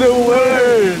knows the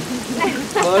words,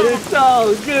 but it's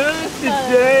all good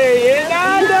today, and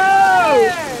I know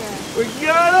we're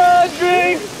gonna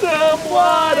drink some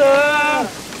water.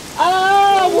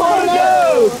 I wanna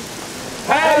know,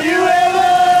 have you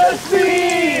ever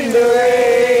seen the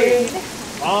rain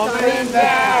falling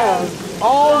down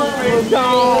on the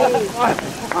dawn?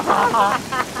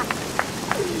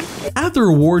 At the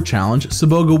reward challenge,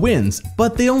 Saboga wins,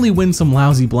 but they only win some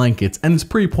lousy blankets, and it's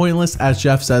pretty pointless. As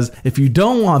Jeff says, if you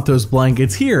don't want those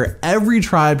blankets here, every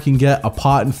tribe can get a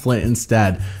pot and flint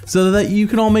instead, so that you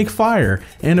can all make fire.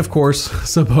 And of course,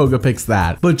 Saboga picks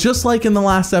that. But just like in the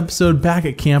last episode back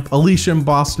at camp, Alicia and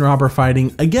Boston Rob are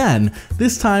fighting again,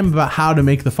 this time about how to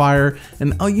make the fire,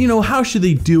 and you know, how should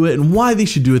they do it, and why they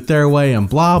should do it their way, and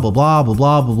blah blah blah blah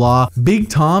blah blah blah. Big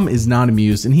Tom is not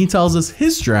amused, and he tells us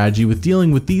his strategy with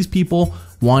dealing with these people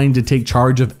wanting to take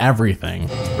charge of everything.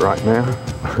 Right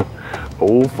now,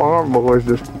 old farm boys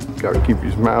just got to keep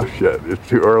his mouth shut. It's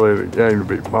too early in the game to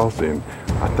be bossy, and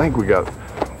I think we got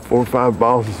 4 or 5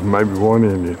 bosses and maybe 1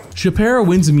 Indian. Shapira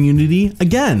wins immunity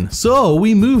again, so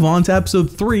we move on to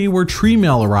episode 3 where tree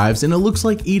mail arrives, and it looks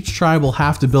like each tribe will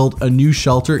have to build a new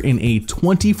shelter in a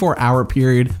 24-hour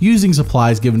period using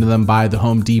supplies given to them by the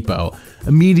Home Depot.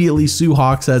 Immediately, Sue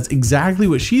Hawk says exactly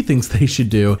what she thinks they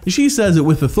should do. She says it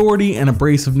with authority and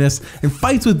abrasiveness and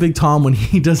fights with Big Tom when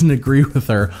he doesn't agree with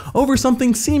her over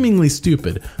something seemingly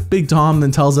stupid. Big Tom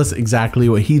then tells us exactly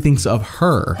what he thinks of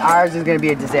her. Ours is going to be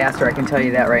a disaster, I can tell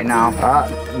you that right now.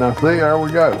 Now see, there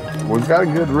we go. We've got a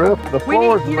good rip. The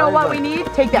floor is you know what we need?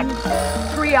 Take that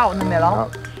tree out in the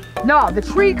middle. No, the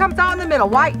tree comes out in the middle.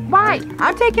 Why? Why?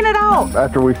 I'm taking it out.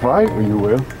 After we fight, you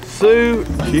will. Sue,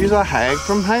 she's a hag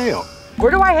from hell. Where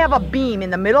do I have a beam?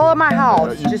 In the middle of my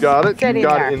house? You got it. You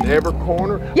got it in every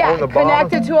corner. Yeah, on the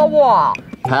connected to a wall.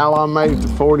 How I made it to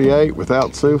 48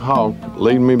 without Sue Hawk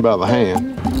leading me by the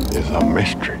hand is a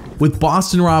mystery. With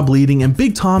Boston Rob leading and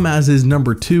Big Tom as his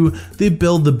number 2, they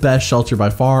build the best shelter by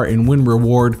far and win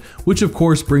reward, which of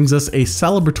course brings us a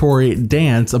celebratory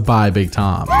dance by Big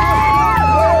Tom.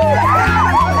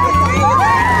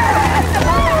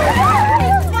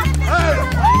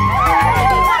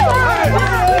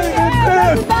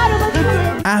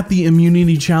 At the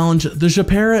immunity challenge, the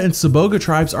Shapira and Saboga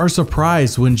tribes are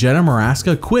surprised when Jenna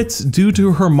Maraska quits due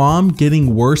to her mom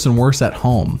getting worse and worse at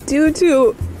home. Due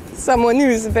to someone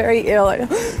who's very ill at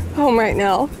home right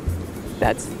now,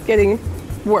 that's getting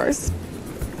worse.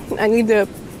 I need to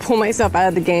pull myself out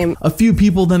of the game. A few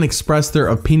people then express their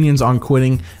opinions on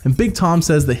quitting, and Big Tom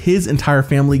says that his entire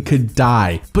family could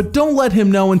die, but don't let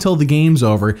him know until the game's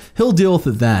over. He'll deal with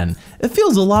it then. It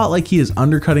feels a lot like he is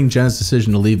undercutting Jenna's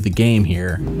decision to leave the game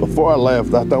here. Before I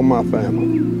left, I told my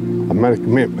family, I made a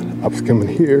commitment. I was coming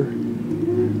here,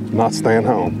 not staying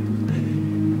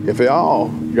home. If y'all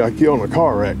got killed in a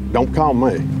car wreck, don't call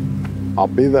me. I'll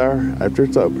be there after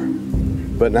it's over.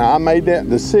 But now I made that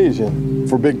decision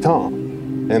for Big Tom.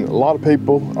 And a lot of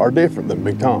people are different than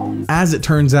Big Tom. As it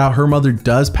turns out, her mother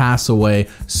does pass away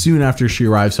soon after she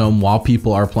arrives home while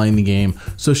people are playing the game,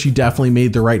 so she definitely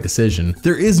made the right decision.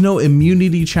 There is no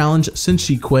immunity challenge since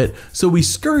she quit, so we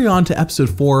scurry on to episode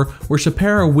 4 where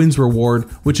Shapira wins reward,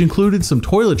 which included some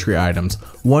toiletry items,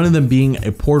 one of them being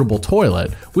a portable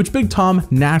toilet, which Big Tom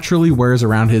naturally wears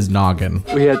around his noggin.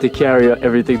 We had to carry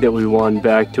everything that we won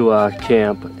back to our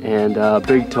camp, and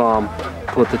Big Tom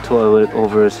put the toilet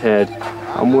over his head.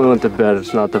 I'm willing to bet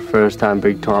it's not the first time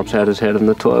Big Tom's had his head in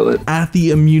the toilet. At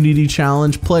the immunity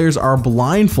challenge, players are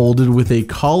blindfolded with a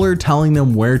caller telling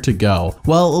them where to go.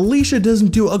 Well, Alicia doesn't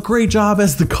do a great job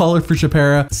as the caller for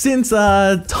Shapira, since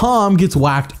Tom gets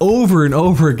whacked over and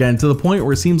over again to the point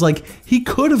where it seems like he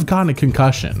could have gotten a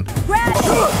concussion. Well,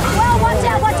 watch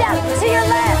out, watch out. To your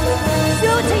left.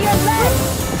 Sue, to your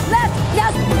left. Left,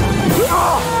 yes.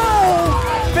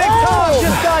 Big Tom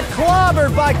just got clobbered.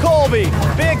 covered by Colby.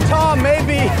 Big Tom may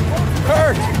be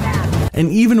hurt. And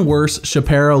even worse,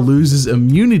 Shapiro loses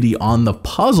immunity on the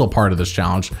puzzle part of this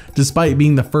challenge, despite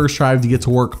being the first tribe to get to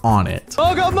work on it.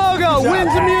 Mogo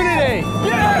wins immunity.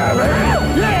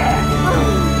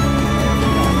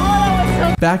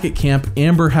 Back at camp,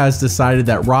 Amber has decided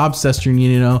that Rob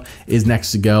Cesternino is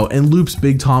next to go and loops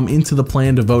Big Tom into the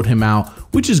plan to vote him out,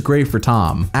 which is great for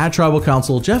Tom. At Tribal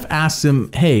Council, Jeff asks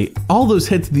him, hey, all those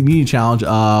hits to the immunity challenge,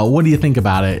 what do you think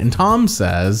about it? And Tom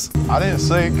says, I didn't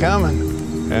see it coming.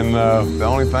 And the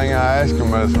only thing I asked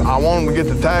him was, I want him to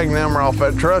get the tag number off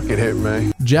that truck that hit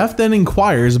me. Jeff then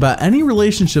inquires about any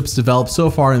relationships developed so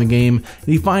far in the game, and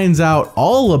he finds out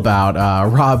all about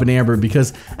Rob and Amber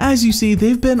because, as you see,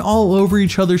 they've been all over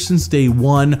each other since day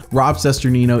one. Rob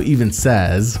Cesternino even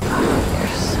says,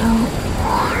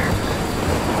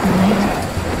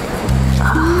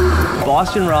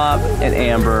 Boston Rob and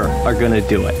Amber are gonna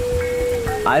do it.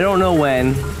 I don't know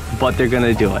when, but they're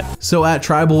gonna do it. So at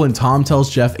Tribal, when Tom tells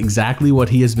Jeff exactly what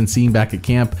he has been seeing back at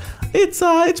camp,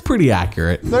 it's pretty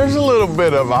accurate. There's a little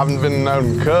bit of, I've been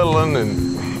known cuddling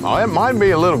and it might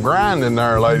be a little grind in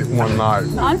there late one night.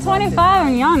 I'm 25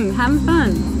 and young, having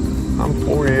fun. I'm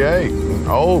 48 and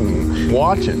old and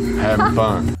watching, having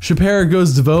fun. Shapiro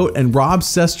goes to vote and Rob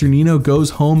Cesternino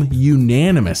goes home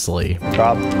unanimously.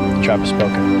 Rob, the tribe has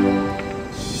spoken.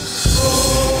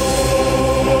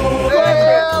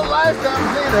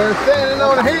 Standing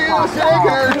on a hill, shaking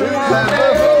her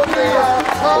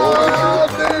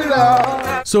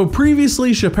So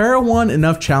previously, Shapiro won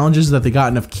enough challenges that they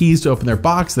got enough keys to open their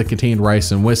box that contained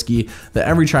rice and whiskey that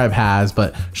every tribe has,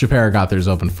 but Shapiro got theirs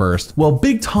open first. Well,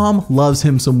 Big Tom loves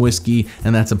him some whiskey,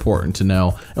 and that's important to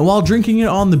know. And while drinking it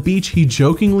on the beach, he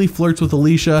jokingly flirts with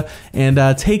Alicia, and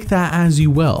take that as you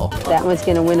will. That one's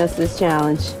gonna win us this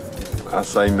challenge. I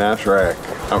say nice rack.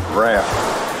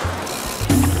 Raft.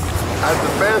 That's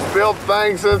the best built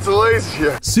thing since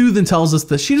Alicia. Sue then tells us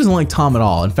that she doesn't like Tom at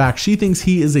all. In fact, she thinks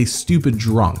he is a stupid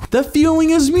drunk. That feeling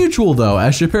is mutual though,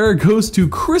 as Shapiro goes to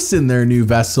christen their new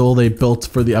vessel they built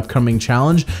for the upcoming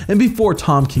challenge, and before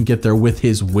Tom can get there with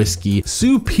his whiskey,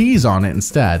 Sue pees on it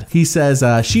instead. He says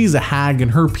she's a hag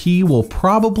and her pee will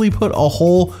probably put a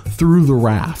hole through the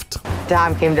raft.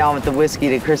 Tom came down with the whiskey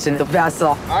to christen the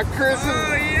vessel. I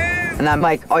christened. And I'm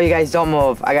like, oh, you guys don't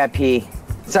move, I got pee.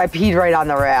 So I peed right on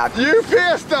the raft. You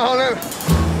pissed on it.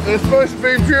 It's supposed to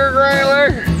be pure grain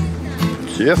liquor.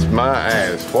 Kiss my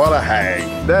ass, what a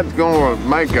hag. That's gonna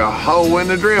make a hole in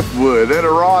the driftwood.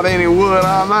 That'll rot any wood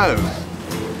I know.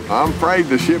 I'm afraid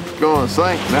the ship's gonna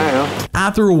sink now.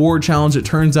 At the reward challenge, it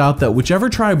turns out that whichever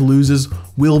tribe loses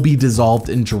will be dissolved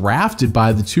and drafted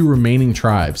by the two remaining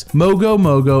tribes.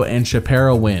 Mogo and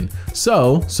Shapiro win.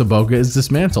 So Saboga is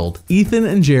dismantled. Ethan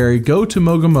and Jerry go to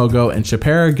Mogo and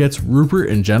Shapiro gets Rupert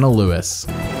and Jenna Lewis.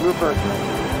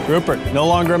 Rupert, no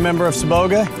longer a member of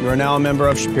Saboga, you are now a member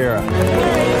of Shapiro.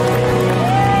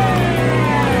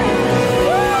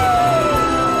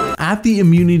 At the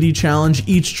immunity challenge,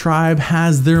 each tribe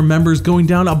has their members going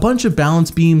down a bunch of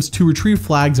balance beams to retrieve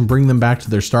flags and bring them back to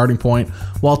their starting point.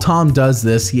 While Tom does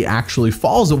this, he actually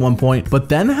falls at one point, but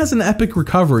then has an epic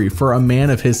recovery for a man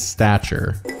of his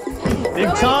stature. Big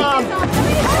Tom!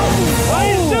 Why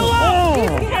are you still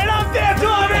up? Get up there,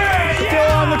 Tommy!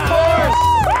 Still on the course!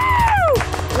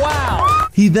 Wow!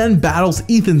 He then battles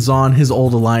Ethan Zahn, his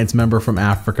old Alliance member from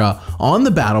Africa, on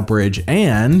the battle bridge,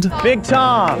 and Big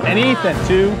Tom and Ethan,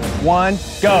 2, 1,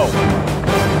 go!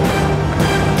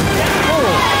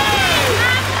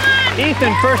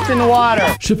 Ethan first in the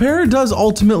water. Shapiro does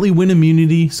ultimately win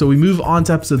immunity, so we move on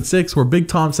to episode 6 where Big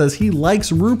Tom says he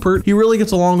likes Rupert, he really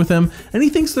gets along with him, and he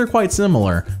thinks they're quite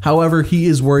similar. However, he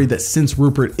is worried that since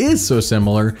Rupert is so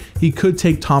similar, he could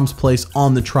take Tom's place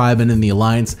on the tribe and in the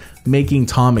Alliance, making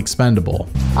Tom expendable.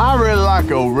 I really like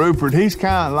old Rupert. He's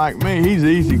kind of like me. He's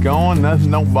easy going,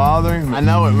 nothing don't bother him. I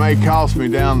know it may cost me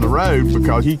down the road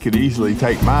because he could easily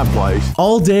take my place.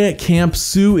 All day at camp,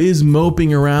 Sue is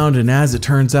moping around, and as it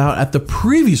turns out, at the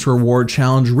previous reward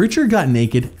challenge, Richard got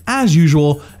naked as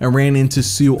usual and ran into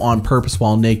Sue on purpose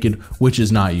while naked, which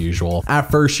is not usual.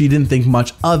 At first, she didn't think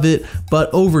much of it,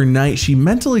 but overnight, she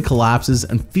mentally collapses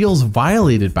and feels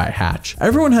violated by Hatch.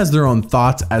 Everyone has their own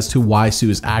thoughts as to why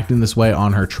Sue is acting this way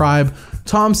on her tribe.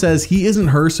 Tom says he isn't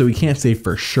her, so he can't say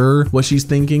for sure what she's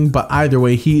thinking, but either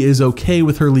way, he is okay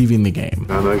with her leaving the game.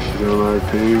 I know she's on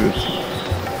our team.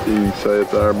 You say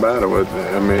it's our battle, but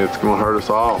I mean, it's going to hurt us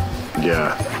all.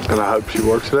 Yeah. And I hope she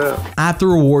works it out. At the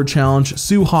reward challenge,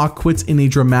 Sue Hawk quits in a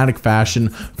dramatic fashion.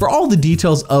 For all the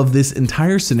details of this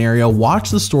entire scenario, watch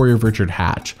the story of Richard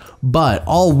Hatch. But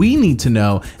all we need to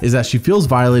know is that she feels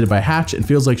violated by Hatch and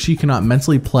feels like she cannot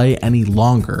mentally play any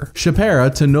longer.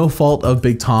 Shapira, to no fault of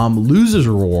Big Tom, loses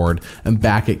reward, and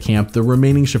back at camp, the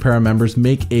remaining Shapira members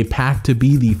make a pact to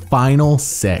be the final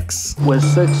 6. We're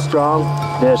 6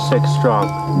 strong, they're 6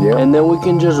 strong. Yep. And then we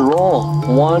can just roll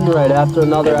one right after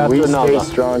another and after another. We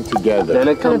stay strong together. Then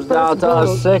it comes down to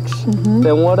us 6,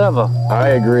 then whatever. I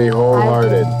agree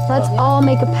wholehearted. Let's all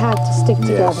make a pact to stick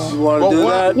together. You want to do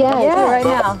that? Yeah, right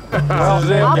now. This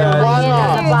is it, guys.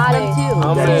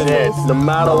 I'm in it, no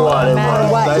matter what.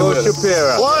 Let's go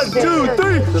Shapira. 1,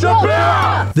 2, 3,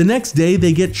 Shapira! The next day,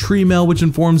 they get tree mail, which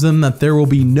informs them that there will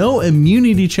be no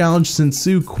immunity challenge since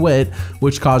Sue quit,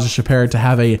 which causes Shapira to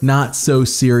have a not so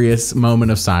serious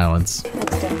moment of silence.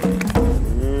 Let's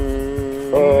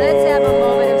have a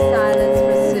moment of silence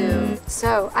for Sue.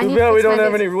 So, I need to we don't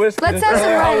have any whiskey. Let's have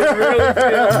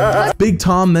some Big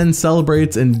Tom then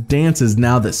celebrates and dances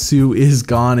now that Sue is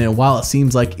gone, and while it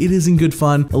seems like it is in good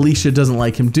fun, Alicia doesn't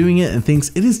like him doing it and thinks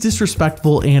it is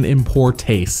disrespectful and in poor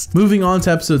taste. Moving on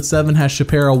to episode 7 has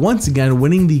Shapira once again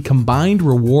winning the combined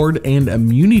reward and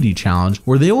immunity challenge,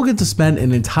 where they will get to spend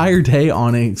an entire day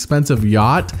on an expensive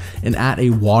yacht and at a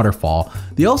waterfall.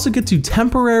 They also get to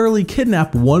temporarily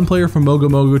kidnap one player from Mogo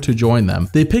Mogo to join them.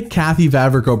 They pick Kathy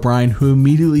Vavrick O'Brien, who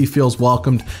immediately feels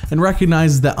welcomed and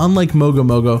recognizes that unlike Mogo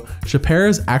Mogo, Shapira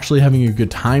is actually having a good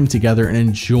time together and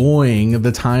enjoying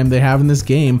the time they have in this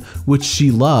game, which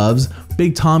she loves.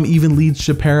 Big Tom even leads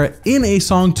Shapira in a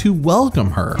song to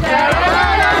welcome her.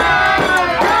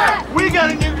 We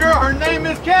got a new girl, her name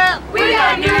is Kat. We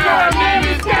got a new girl, her name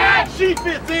is Kat. She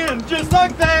fits in just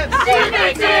like that. She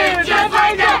fits in just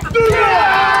like that. Do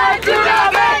not, do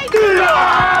not make, do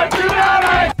not, do not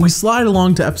make. We slide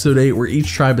along to episode 8, where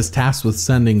each tribe is tasked with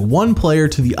sending one player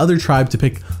to the other tribe to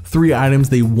pick 3 items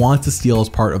they want to steal as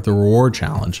part of the reward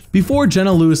challenge. Before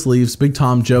Jenna Lewis leaves, Big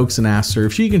Tom jokes and asks her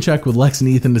if she can check with Lex and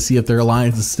Ethan to see if their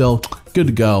alliance is still good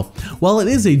to go. While it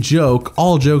is a joke,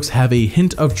 all jokes have a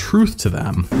hint of truth to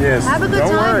them. Yes. Have a good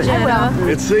time, Jenna.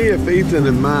 Let's see if Ethan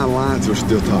and my alliance are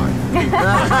still tight.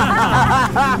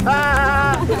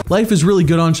 Life is really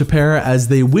good on Shapira as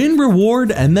they win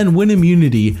reward and then win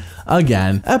immunity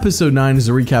again. Episode 9 is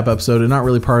a recap episode and not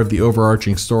really part of the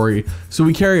overarching story, so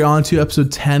we carry on to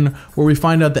episode 10, where we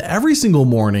find out that every single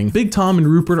morning, Big Tom and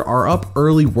Rupert are up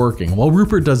early working. While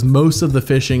Rupert does most of the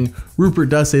fishing, Rupert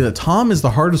does say that Tom is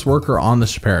the hardest worker on the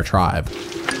Shapira tribe.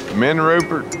 Me and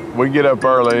Rupert, we get up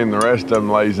early and the rest of them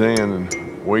lays in and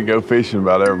we go fishing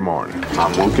about every morning.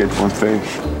 I'm gonna catch one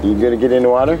fish. You gonna get in the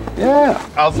water? Yeah.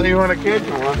 I'll see you when I catch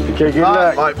one. Okay, good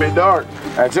luck. Might be dark.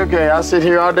 That's okay, I'll sit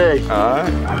here all day. All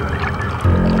right.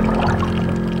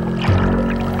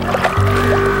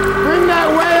 Bring that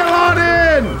whale on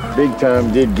in! Big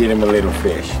Tom did get him a little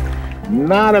fish.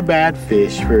 Not a bad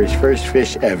fish for his first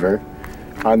fish ever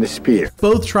on the spear.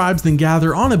 Both tribes then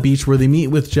gather on a beach where they meet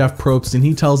with Jeff Probst, and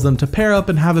he tells them to pair up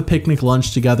and have a picnic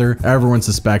lunch together. Everyone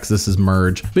suspects this is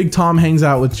Merge. Big Tom hangs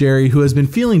out with Jerry, who has been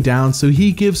feeling down, so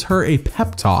he gives her a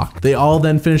pep talk. They all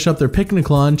then finish up their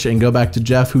picnic lunch and go back to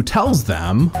Jeff, who tells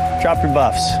them, Drop your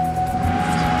buffs.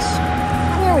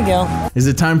 There we go. is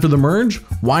it time for the merge?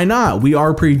 Why not? We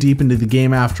are pretty deep into the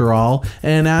game after all.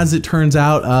 And as it turns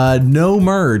out, no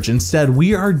merge. Instead,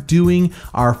 we are doing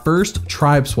our first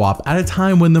tribe swap at a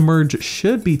time when the merge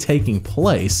should be taking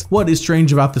place. What is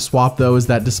strange about the swap though is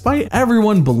that despite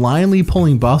everyone blindly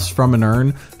pulling buffs from an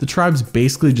urn, the tribes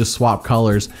basically just swap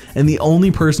colors, and the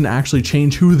only person to actually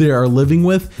change who they are living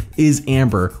with is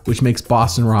Amber, which makes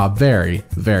Boston Rob very,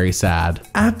 very sad.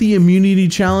 At the immunity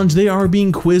challenge, they are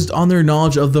being quizzed on their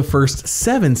knowledge of the first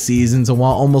 7 seasons, and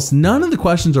while almost none of the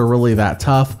questions are really that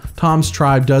tough, Tom's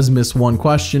tribe does miss one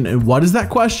question. And what is that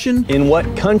question? In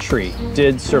what country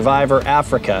did Survivor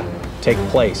Africa take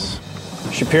place?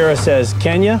 Shapira says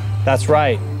Kenya. That's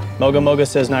right. Moga Moga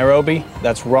says Nairobi.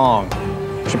 That's wrong.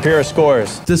 Shapira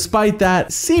scores. Despite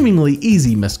that seemingly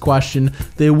easy missed question,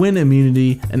 they win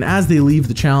immunity, and as they leave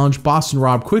the challenge, Boston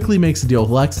Rob quickly makes a deal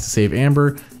with Lex to save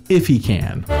Amber if he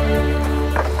can.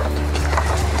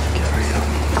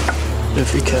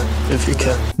 If you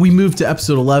can. We move to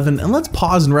episode 11, and let's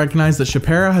pause and recognize that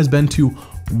Shapira has been to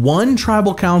 1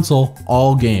 tribal council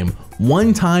all game,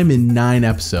 1 time in 9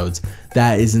 episodes.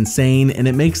 That is insane, and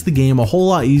it makes the game a whole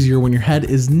lot easier when your head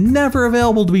is never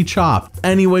available to be chopped.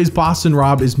 Anyways, Boston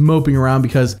Rob is moping around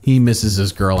because he misses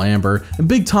his girl Amber, and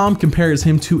Big Tom compares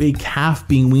him to a calf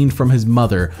being weaned from his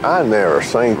mother. I never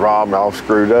seen Rob all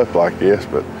screwed up like this,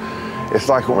 but it's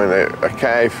like when a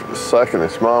calf is sucking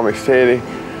its mommy's titty,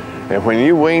 And when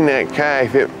you wean that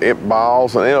calf, it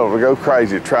balls and it'll go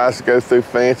crazy. It tries to go through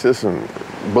fences and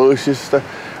bushes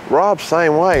stuff. Rob's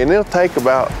same way, and it'll take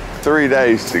about 3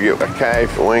 days to get a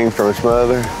calf weaned from its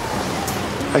mother.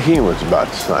 A human's about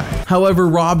the same. However,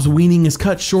 Rob's weaning is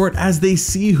cut short as they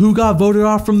see who got voted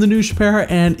off from the new pair,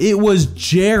 and it was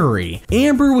Jerry.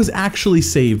 Amber was actually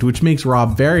saved, which makes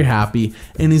Rob very happy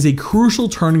and is a crucial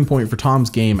turning point for Tom's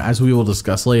game, as we will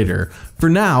discuss later. For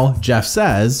now, Jeff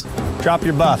says, drop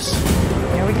your buffs.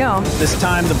 Here we go. This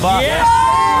time the buff. Yes!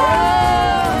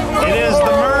 It is the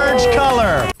merge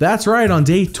color. That's right, on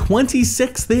day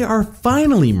 26, they are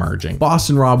finally merging.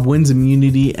 Boston Rob wins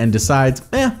immunity and decides,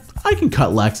 I can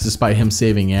cut Lex despite him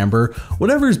saving Amber.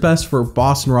 Whatever is best for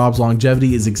Boston Rob's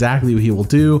longevity is exactly what he will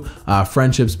do.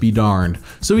 Friendships be darned.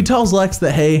 So he tells Lex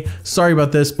that, hey, sorry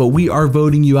about this, but we are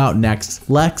voting you out next.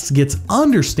 Lex gets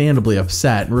understandably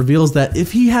upset and reveals that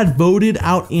if he had voted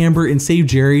out Amber and saved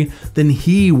Jerry, then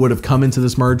he would have come into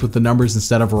this merge with the numbers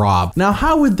instead of Rob. Now,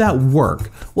 how would that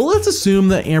work? Well, let's assume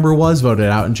that Amber was voted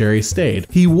out and Jerry stayed.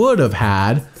 He would have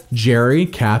had Jerry,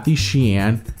 Kathy,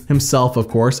 Sheehan, himself of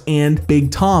course, and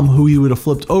Big Tom, who he would have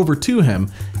flipped over to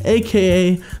him,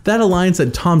 aka that alliance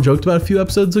that Tom joked about a few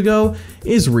episodes ago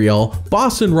is real.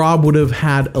 Boston Rob would have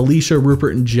had Alicia,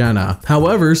 Rupert, and Jenna.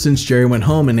 However, since Jerry went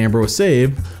home and Amber was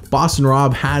saved, Boston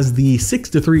Rob has the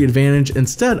 6-3 advantage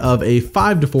instead of a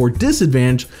 5-4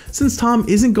 disadvantage, since Tom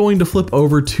isn't going to flip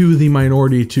over to the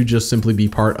minority to just simply be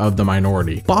part of the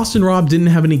minority. Boston Rob didn't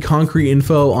have any concrete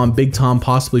info on Big Tom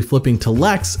possibly flipping to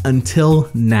Lex until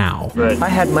now. I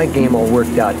had my game all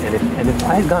worked out, and if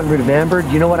I had gotten rid of Amber, do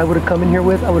you know what I would have come in here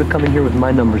with? I would have come in here with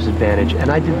my numbers advantage,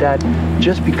 and I did that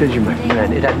just because you're my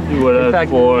friend. You would have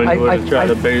four, and you would have tried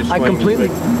to base I completely,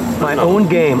 my own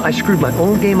game, I screwed my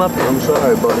own game up. I'm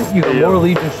sorry, buddy. You got more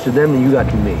allegiance to them than you got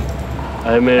to me.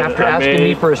 After asking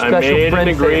me for a special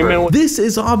friend favor. This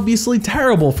is obviously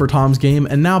terrible for Tom's game,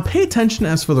 and now pay attention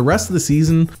as for the rest of the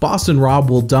season, Boston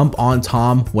Rob will dump on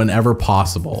Tom whenever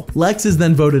possible. Lex is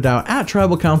then voted out at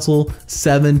Tribal Council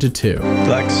 7-2.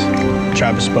 Lex,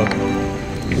 tribe has spoken.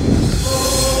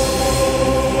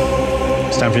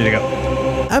 It's time for you to go.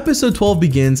 Episode 12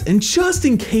 begins, and just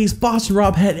in case Boston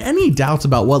Rob had any doubts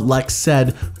about what Lex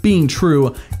said being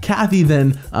true, Kathy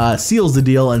then seals the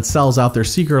deal and sells out their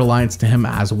secret alliance to him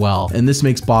as well. And this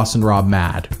makes Boston Rob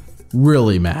mad.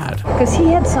 Really mad. Because he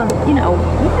had some, he had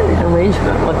an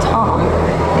arrangement with Tom,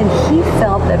 and he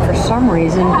felt that for some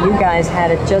reason you guys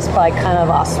had it just by kind of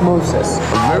osmosis.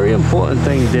 A very important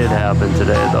thing did happen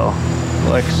today, though.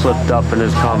 Lex slipped up in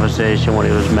his conversation when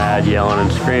he was mad, yelling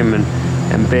and screaming,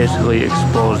 and basically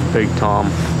exposed Big Tom,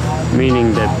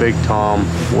 meaning that Big Tom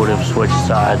would have switched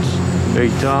sides.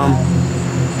 Big Tom,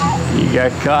 you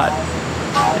got caught,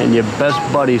 and your best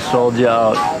buddy sold you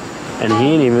out, and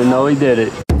he didn't even know he did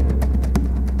it.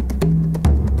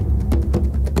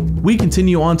 We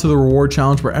continue on to the reward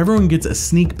challenge, where everyone gets a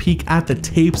sneak peek at the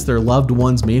tapes their loved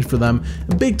ones made for them.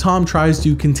 And Big Tom tries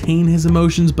to contain his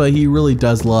emotions, but he really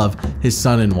does love his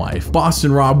son and wife.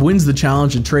 Boston Rob wins the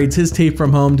challenge and trades his tape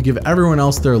from home to give everyone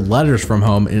else their letters from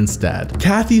home instead.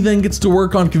 Kathy then gets to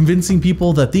work on convincing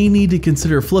people that they need to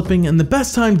consider flipping, and the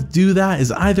best time to do that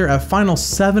is either at Final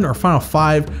 7 or Final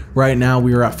 5. Right now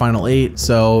we are at Final 8,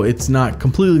 so it's not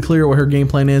completely clear what her game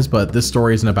plan is, but this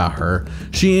story isn't about her.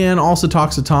 Sheehan also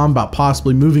talks to Tom about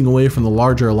possibly moving away from the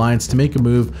larger alliance to make a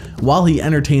move. While he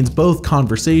entertains both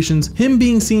conversations, him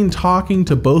being seen talking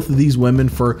to both of these women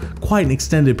for quite an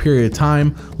extended period of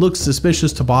time looks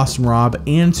suspicious to Boston Rob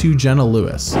and to Jenna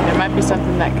Lewis. There might be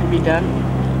something that can be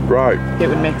done. Right. It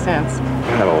would make sense.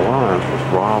 I had a alliance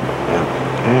with Rob and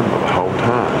Amber the whole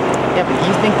time. Yeah, but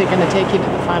you think they're going to take you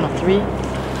to the final 3?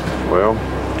 Well,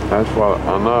 that's what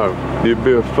I know. You'd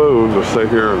be a fool to sit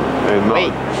here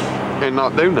and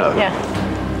not do nothing. Yeah.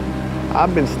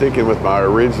 I've been sticking with my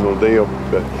original deal,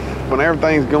 but when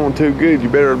everything's going too good, you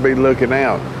better be looking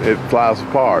out. It flies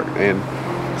apart. And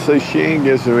see, Sheen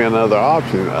gives me another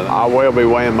option. I will be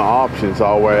weighing my options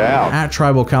all the way out. At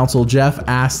Tribal Council, Jeff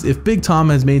asks if Big Tom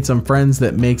has made some friends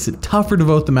that makes it tougher to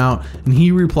vote them out, and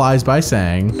he replies by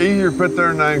saying, easier to put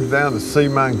their names down to see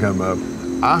mine come up.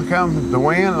 I come to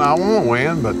win, and I won't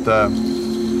win, but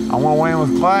I want to win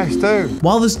with class too.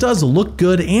 While this does look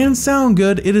good and sound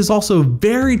good, it is also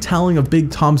very telling of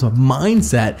Big Tom's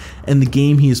mindset and the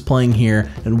game he is playing here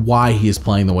and why he is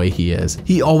playing the way he is.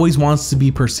 He always wants to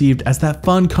be perceived as that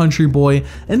fun country boy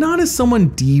and not as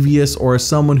someone devious or as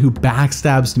someone who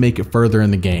backstabs to make it further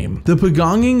in the game. The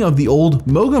pagonging of the old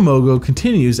Mogo Mogo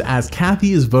continues as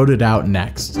Kathy is voted out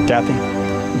next. Kathy,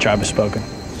 the tribe has spoken.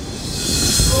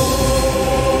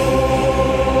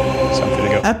 It's time for you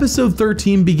to go. Episode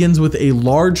 13 begins with a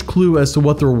large clue as to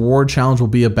what the reward challenge will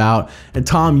be about, and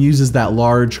Tom uses that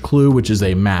large clue, which is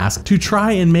a mask, to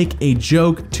try and make a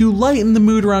joke to lighten the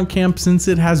mood around camp since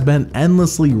it has been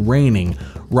endlessly raining.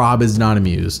 Rob is not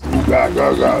amused.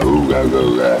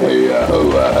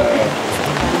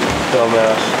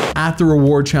 At the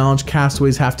reward challenge,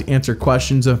 castaways have to answer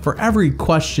questions, and for every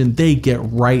question they get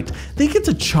right, they get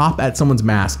to chop at someone's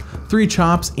mask. 3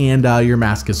 chops and your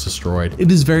mask is destroyed.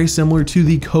 It is very similar to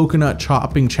the coconut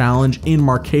chopping challenge in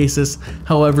Marquesas.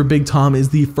 However, Big Tom is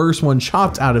the first one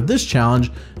chopped out of this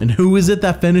challenge, and who is it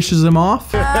that finishes him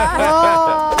off?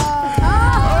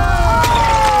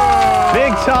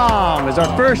 Big Tom is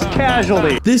our first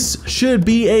casualty. This should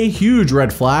be a huge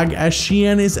red flag, as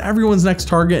Cheyenne is everyone's next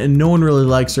target and no one really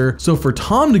likes her, so for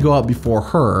Tom to go out before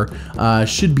her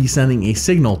should be sending a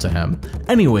signal to him.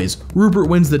 Anyways, Rupert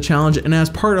wins the challenge, and as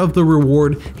part of the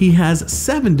reward, he has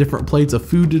 7 different plates of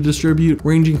food to distribute,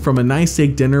 ranging from a nice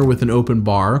steak dinner with an open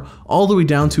bar, all the way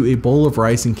down to a bowl of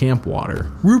rice and camp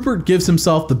water. Rupert gives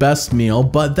himself the best meal,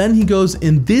 but then he goes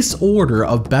in this order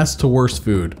of best to worst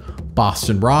food: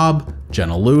 Boston Rob,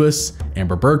 Jenna Lewis,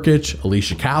 Amber Burkich,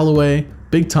 Alicia Calloway,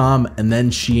 Big Tom, and then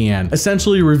Cheyenne,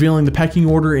 essentially revealing the pecking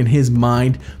order in his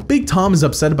mind. Big Tom is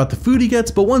upset about the food he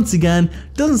gets, but once again,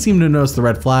 doesn't seem to notice the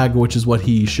red flag, which is what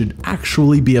he should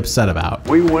actually be upset about.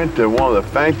 We went to one of the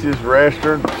fanciest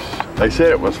restaurants. They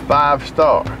said it was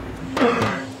 5-star.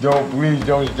 Please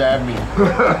don't stab me.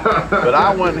 But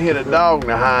I wouldn't hit a dog in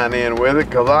the hind end with it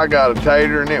because I got a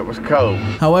tater and it was cold.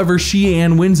 However,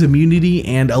 Cheyenne wins immunity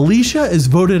and Alicia is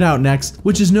voted out next,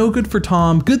 which is no good for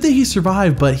Tom. Good that he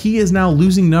survived, but he is now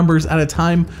losing numbers at a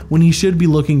time when he should be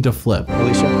looking to flip.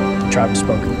 Alicia, tribe has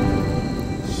spoken.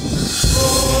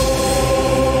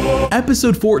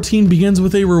 Episode 14 begins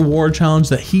with a reward challenge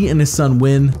that he and his son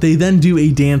win. They then do a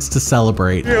dance to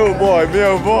celebrate. Yo boy,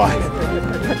 yo boy.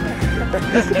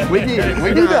 We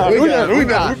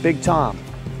got. Big Tom,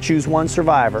 choose one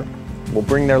survivor. We'll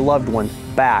bring their loved one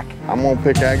back. I'm gonna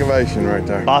pick aggravation right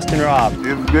there. Boston Rob.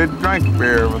 It's a good drink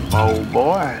beer with my old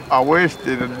boy. I wished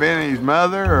it had been his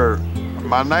mother or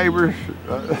my neighbor's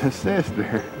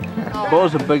sister.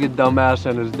 Bo's a bigger dumbass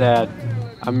than his dad.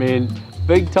 I mean,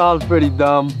 Big Tom's pretty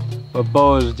dumb, but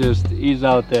Bo is just, he's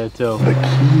out there too. The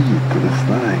key to this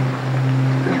thing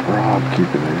is Rob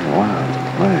keeping his lines of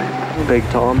play. Big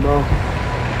Tom, though.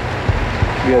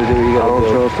 You gotta do what you gotta do. I don't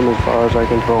trust him as far as I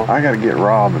can throw. I gotta get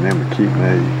Rob and them to keep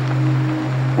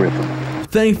me with him.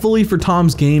 Thankfully for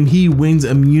Tom's game, he wins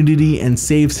immunity and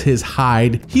saves his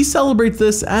hide. He celebrates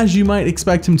this as you might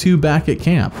expect him to back at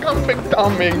camp. Come Big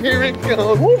Tommy, here it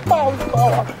comes.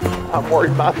 I'm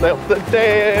worried myself to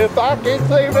death. I can't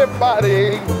save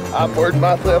everybody. I'm worried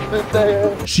myself to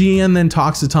death. Cheyenne then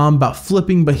talks to Tom about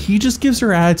flipping, but he just gives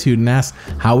her attitude and asks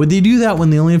how would they do that when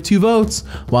they only have 2 votes?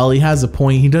 While he has a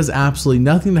point, he does absolutely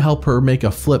nothing to help her make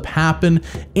a flip happen,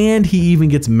 and he even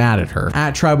gets mad at her.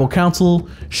 At Tribal Council,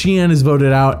 Cheyenne is voted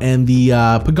out and the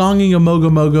Pagonging of Mogo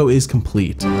Mogo is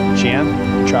complete.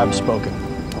 Cheyenne, tribe spoken.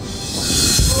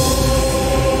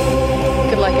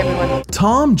 Good luck, everyone.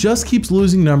 Tom just keeps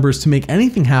losing numbers to make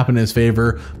anything happen in his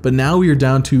favor, but now we are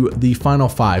down to the final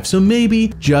 5. So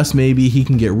maybe, just maybe, he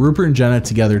can get Rupert and Jenna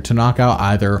together to knock out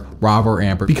either Rob or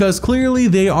Amber, because clearly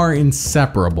they are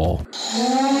inseparable.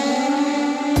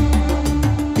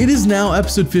 It is now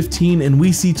episode 15 and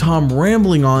we see Tom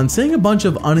rambling on, saying a bunch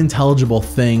of unintelligible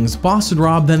things. Boston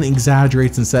Rob then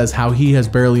exaggerates and says how he has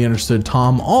barely understood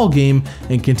Tom all game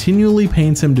and continually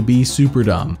paints him to be super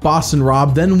dumb. Boston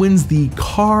Rob then wins the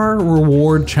car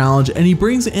reward challenge and he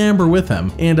brings Amber with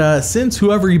him. And since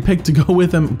whoever he picked to go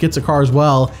with him gets a car as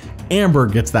well, Amber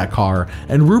gets that car,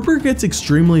 and Rupert gets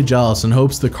extremely jealous and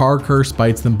hopes the car curse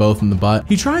bites them both in the butt.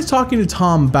 He tries talking to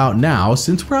Tom about now,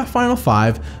 since we're at final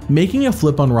 5, making a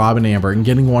flip on Rob and Amber and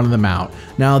getting one of them out.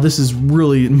 Now this is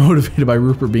really motivated by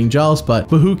Rupert being jealous, but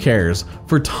who cares?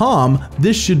 For Tom,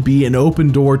 this should be an open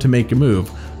door to make a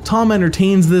move. Tom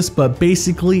entertains this, but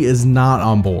basically is not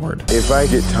on board. If I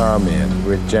get Tom in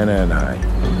with Jenna and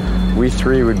I, we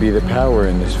 3 would be the power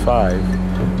in this 5.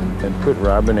 And put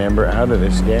Rob and Amber out of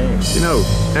this game. You know,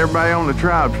 everybody on the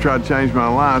tribe's tried to change my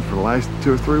lines for the last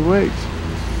 2 or 3 weeks.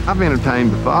 I've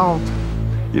entertained the thought,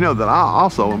 you know, that I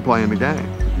also am playing the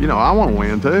game. You know, I want to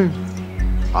win too.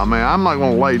 I mean, I'm not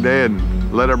going to lay dead and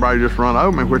let everybody just run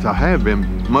over me, which I have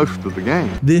been most of the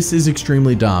game. This is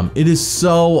extremely dumb. It is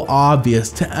so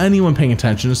obvious to anyone paying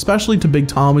attention, especially to Big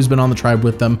Tom, who's been on the tribe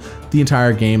with them the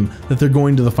entire game, that they're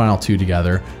going to the final 2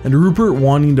 together. And Rupert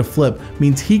wanting to flip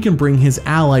means he can bring his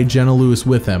ally Jenna Lewis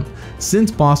with him.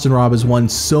 Since Boston Rob has won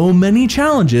so many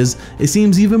challenges, it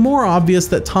seems even more obvious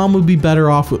that Tom would be better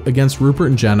off against Rupert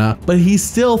and Jenna, but he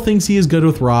still thinks he is good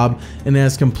with Rob and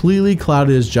has completely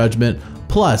clouded his judgment.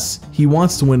 Plus, he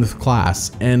wants to win with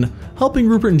class, and helping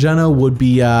Rupert and Jenna would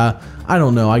be, I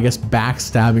don't know, I guess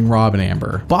backstabbing Rob and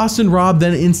Amber. Boston Rob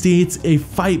then instigates a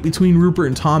fight between Rupert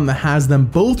and Tom that has them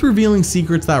both revealing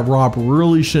secrets that Rob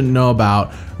really shouldn't know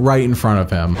about right in front of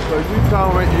him. So you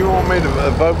telling me you want me to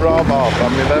vote Rob off? I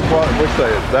mean, that's what we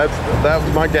said. That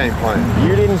was my game plan.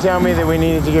 You didn't tell me that we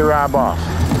needed to get Rob off.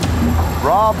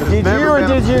 Rob, did you or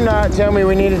did you not tell me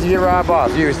we needed to get Rob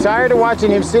off? You were tired of watching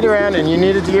him sit around and you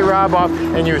needed to get Rob off,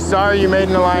 and you were sorry you made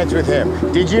an alliance with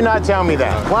him. Did you not tell me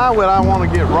that? Why would I want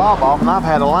to get Rob off, and I've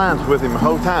had alliance with him the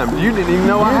whole time? You didn't even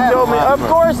know I had told me. alliance Of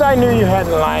course I knew you had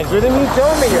an alliance with him. You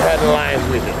told me you had an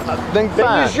alliance with him.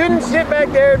 Then you shouldn't sit back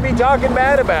there and be talking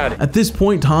bad about it. At this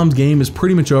point, Tom's game is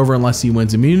pretty much over unless he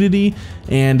wins immunity,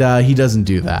 and he doesn't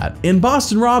do that. And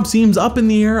Boston Rob seems up in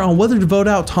the air on whether to vote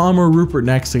out Tom or Rupert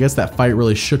next. I guess that fight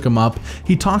really shook him up.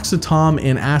 He talks to Tom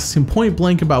and asks him point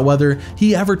blank about whether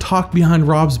he ever talked behind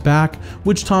Rob's back,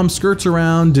 which Tom skirts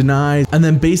around, denies, and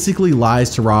then basically lies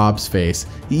to Rob's face.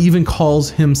 He even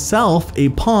calls himself a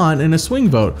pawn in a swing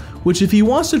vote, which if he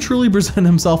wants to truly present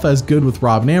himself as good with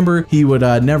Rob and Amber, he would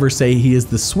never say he is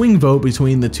the swing vote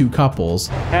between the two couples.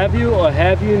 Have you or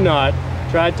have you not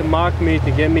tried to mock me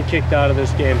to get me kicked out of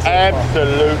this game so far?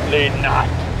 Absolutely not.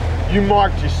 You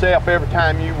marked yourself every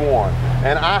time you won,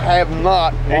 and I have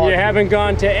not. And you haven't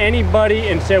gone to anybody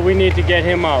and said we need to get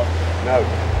him out? No,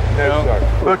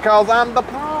 sir. Because I'm the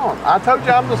pawn. I told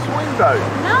you I'm the swing vote.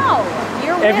 No,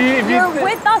 you're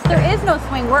with us. There is no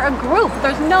swing. We're a group.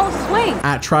 There's no swing.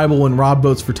 At Tribal, when Rob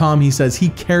votes for Tom, he says he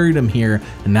carried him here,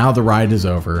 and now the ride is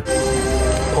over.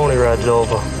 Pony ride's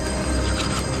over.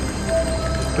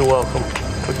 You're welcome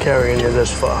for carrying you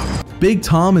this far. Big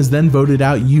Tom is then voted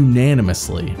out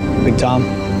unanimously. Big Tom,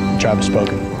 tribe has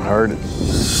spoken. I heard it.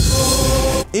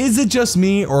 Is it just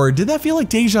me, or did that feel like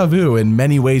deja vu in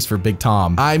many ways for Big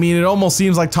Tom? I mean, it almost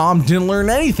seems like Tom didn't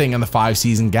learn anything in the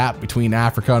 5-season gap between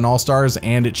Africa and All-Stars,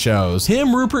 and it shows.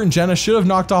 Him, Rupert, and Jenna should have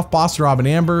knocked off Boston Rob and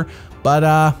Amber,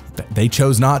 but they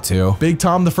chose not to. Big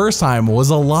Tom the first time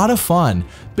was a lot of fun.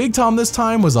 Big Tom this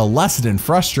time was a lesson in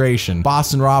frustration.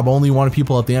 Boston Rob only wanted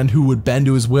people at the end who would bend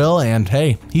to his will, and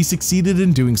hey, he succeeded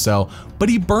in doing so, but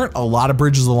he burnt a lot of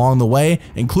bridges along the way,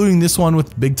 including this one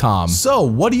with Big Tom. So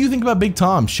what do you think about Big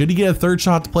Tom? Should he get a third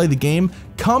shot to play the game?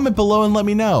 Comment below and let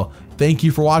me know. Thank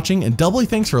you for watching, and doubly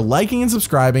thanks for liking and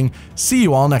subscribing. See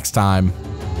you all next time.